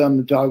 I got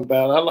something to talk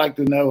about. I'd like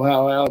to know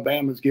how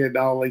Alabama's getting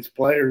all these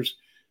players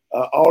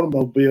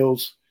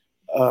automobiles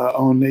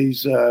on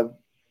this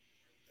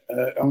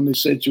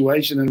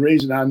situation. And the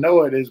reason I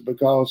know it is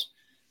because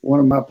one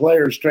of my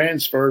players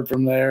transferred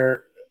from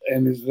there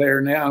and is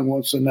there now and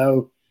wants to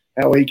know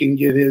how he can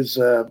get his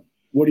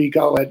what do you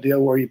call that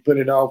deal where you put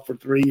it off for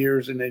 3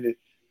 years and then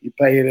you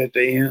pay it at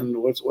the end?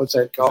 What's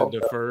that called?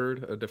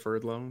 A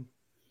deferred loan?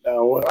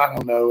 No, I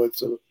don't know.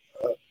 It's a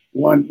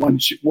one-time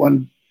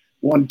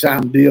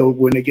deal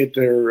when they get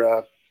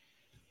their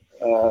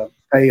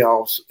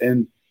payoffs.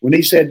 And when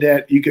he said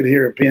that, you could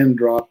hear a pin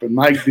drop, and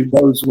Mike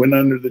Dubose went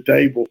under the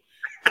table.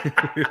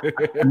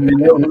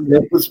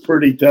 It was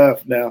pretty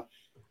tough now.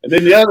 And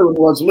then the other one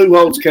was Lou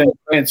Holtz came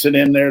prancing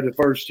in there the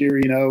first year,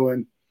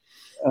 and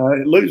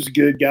Lou's a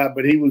good guy,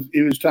 but he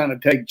was trying to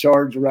take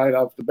charge right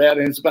off the bat.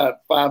 And it's about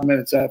 5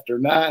 minutes after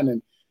 9.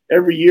 And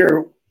every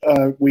year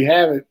we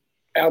have it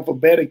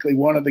alphabetically.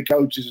 One of the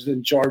coaches is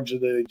in charge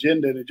of the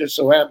agenda, and it just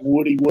so happened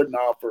Woody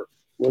Woodenhofer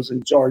was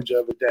in charge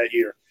of it that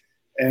year.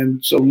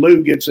 And so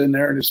Lou gets in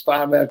there, and it's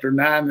 5 after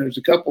 9. There's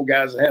a couple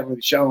guys that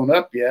haven't shown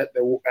up yet.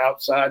 They're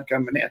outside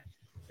coming in.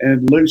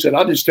 And Lou said,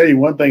 I'll just tell you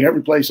one thing.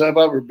 Every place I've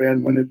ever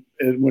been, when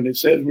it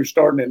says we're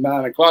starting at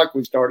 9 o'clock,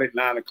 we start at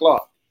 9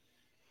 o'clock.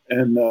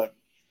 And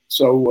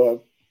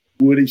so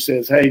Woody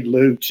says, hey,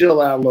 Lou,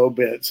 chill out a little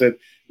bit. Said,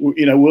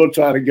 we'll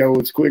try to go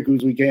as quick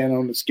as we can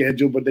on the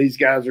schedule, but these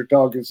guys are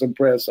talking some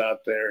press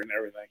out there and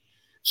everything.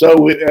 So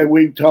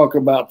we talk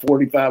about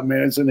 45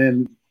 minutes, and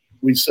then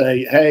we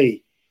say,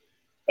 hey,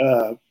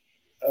 we're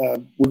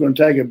going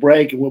to take a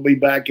break, and we'll be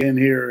back in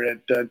here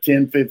at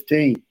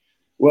 10:15.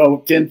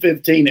 Well,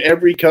 10:15,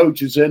 every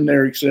coach is in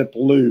there except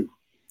Lou.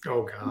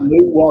 Oh, God.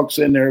 Lou walks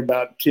in there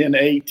about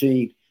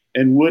 10:18,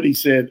 and Woody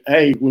said,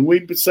 hey, when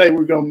we say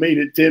we're going to meet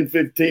at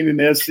 10:15 in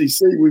the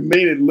SEC, we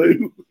mean it,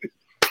 Lou.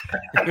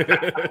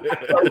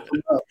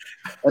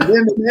 And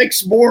then the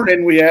next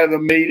morning we have a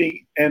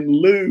meeting, and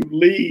Lou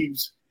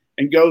leaves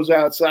and goes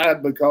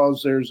outside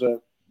because there's a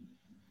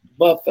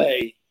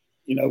buffet,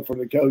 for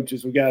the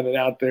coaches. We got it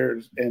out there,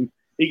 and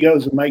he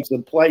goes and makes a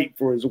plate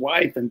for his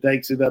wife and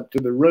takes it up to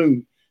the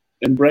room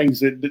and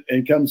brings it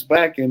and comes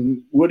back.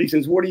 And Woody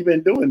says, what have you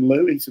been doing,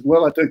 Lou? He said,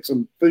 well, I took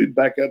some food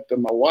back up to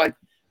my wife.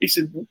 He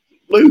said,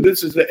 Lou,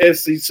 this is the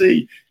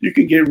SEC. You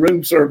can get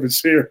room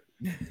service here.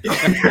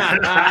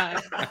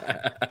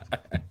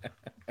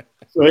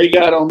 So he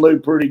got on Lou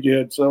pretty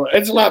good. So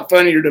it's a lot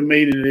funnier to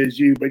me than it is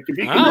you. But if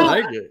you can, I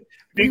like it.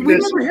 We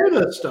never hear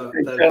that stuff.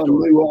 Tell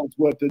Lou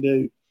what to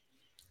do.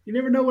 You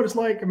never know what it's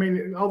like. I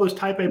mean, all those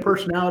type A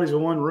personalities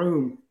in one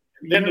room.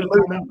 You never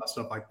find out about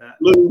stuff like that.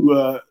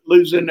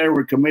 Lou's in there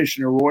with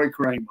Commissioner Roy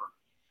Kramer,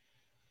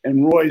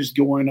 and Roy's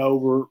going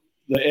over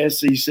the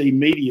SEC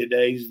media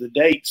days, the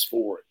dates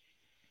for it.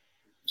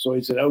 So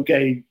he said,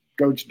 okay,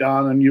 Coach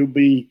Donnan, you'll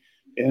be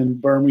in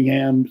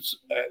Birmingham's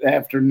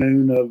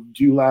afternoon of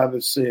July the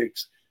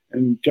 6th,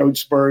 and Coach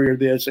Spurrier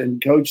this,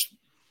 and Coach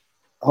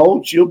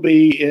Holtz, you'll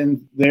be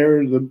in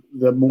there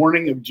the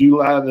morning of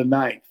July the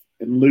 9th.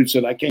 And Lou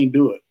said, I can't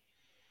do it.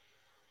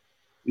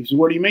 He said,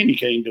 what do you mean you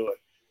can't do it?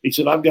 He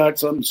said, I've got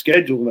something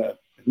scheduled up.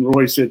 And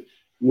Roy said,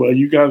 well,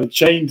 you got to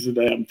change the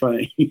damn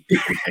thing. He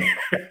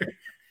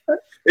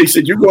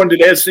said, you're going to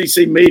the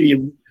SEC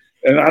meeting,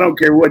 and I don't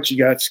care what you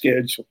got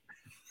scheduled.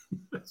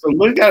 So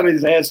Lou got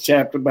his ass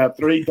chapped about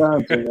 3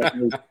 times.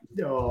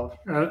 Oh,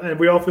 and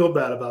we all feel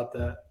bad about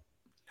that.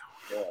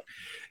 Yeah.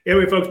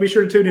 Anyway, folks, be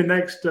sure to tune in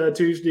next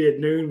Tuesday at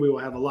noon. We will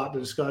have a lot to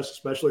discuss,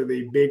 especially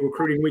the big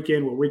recruiting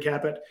weekend. We'll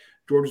recap it.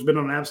 Georgia's been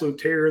on an absolute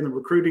tear in the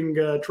recruiting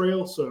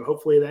trail, so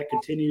hopefully that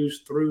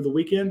continues through the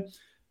weekend.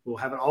 We'll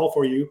have it all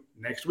for you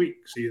next week.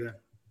 See you then.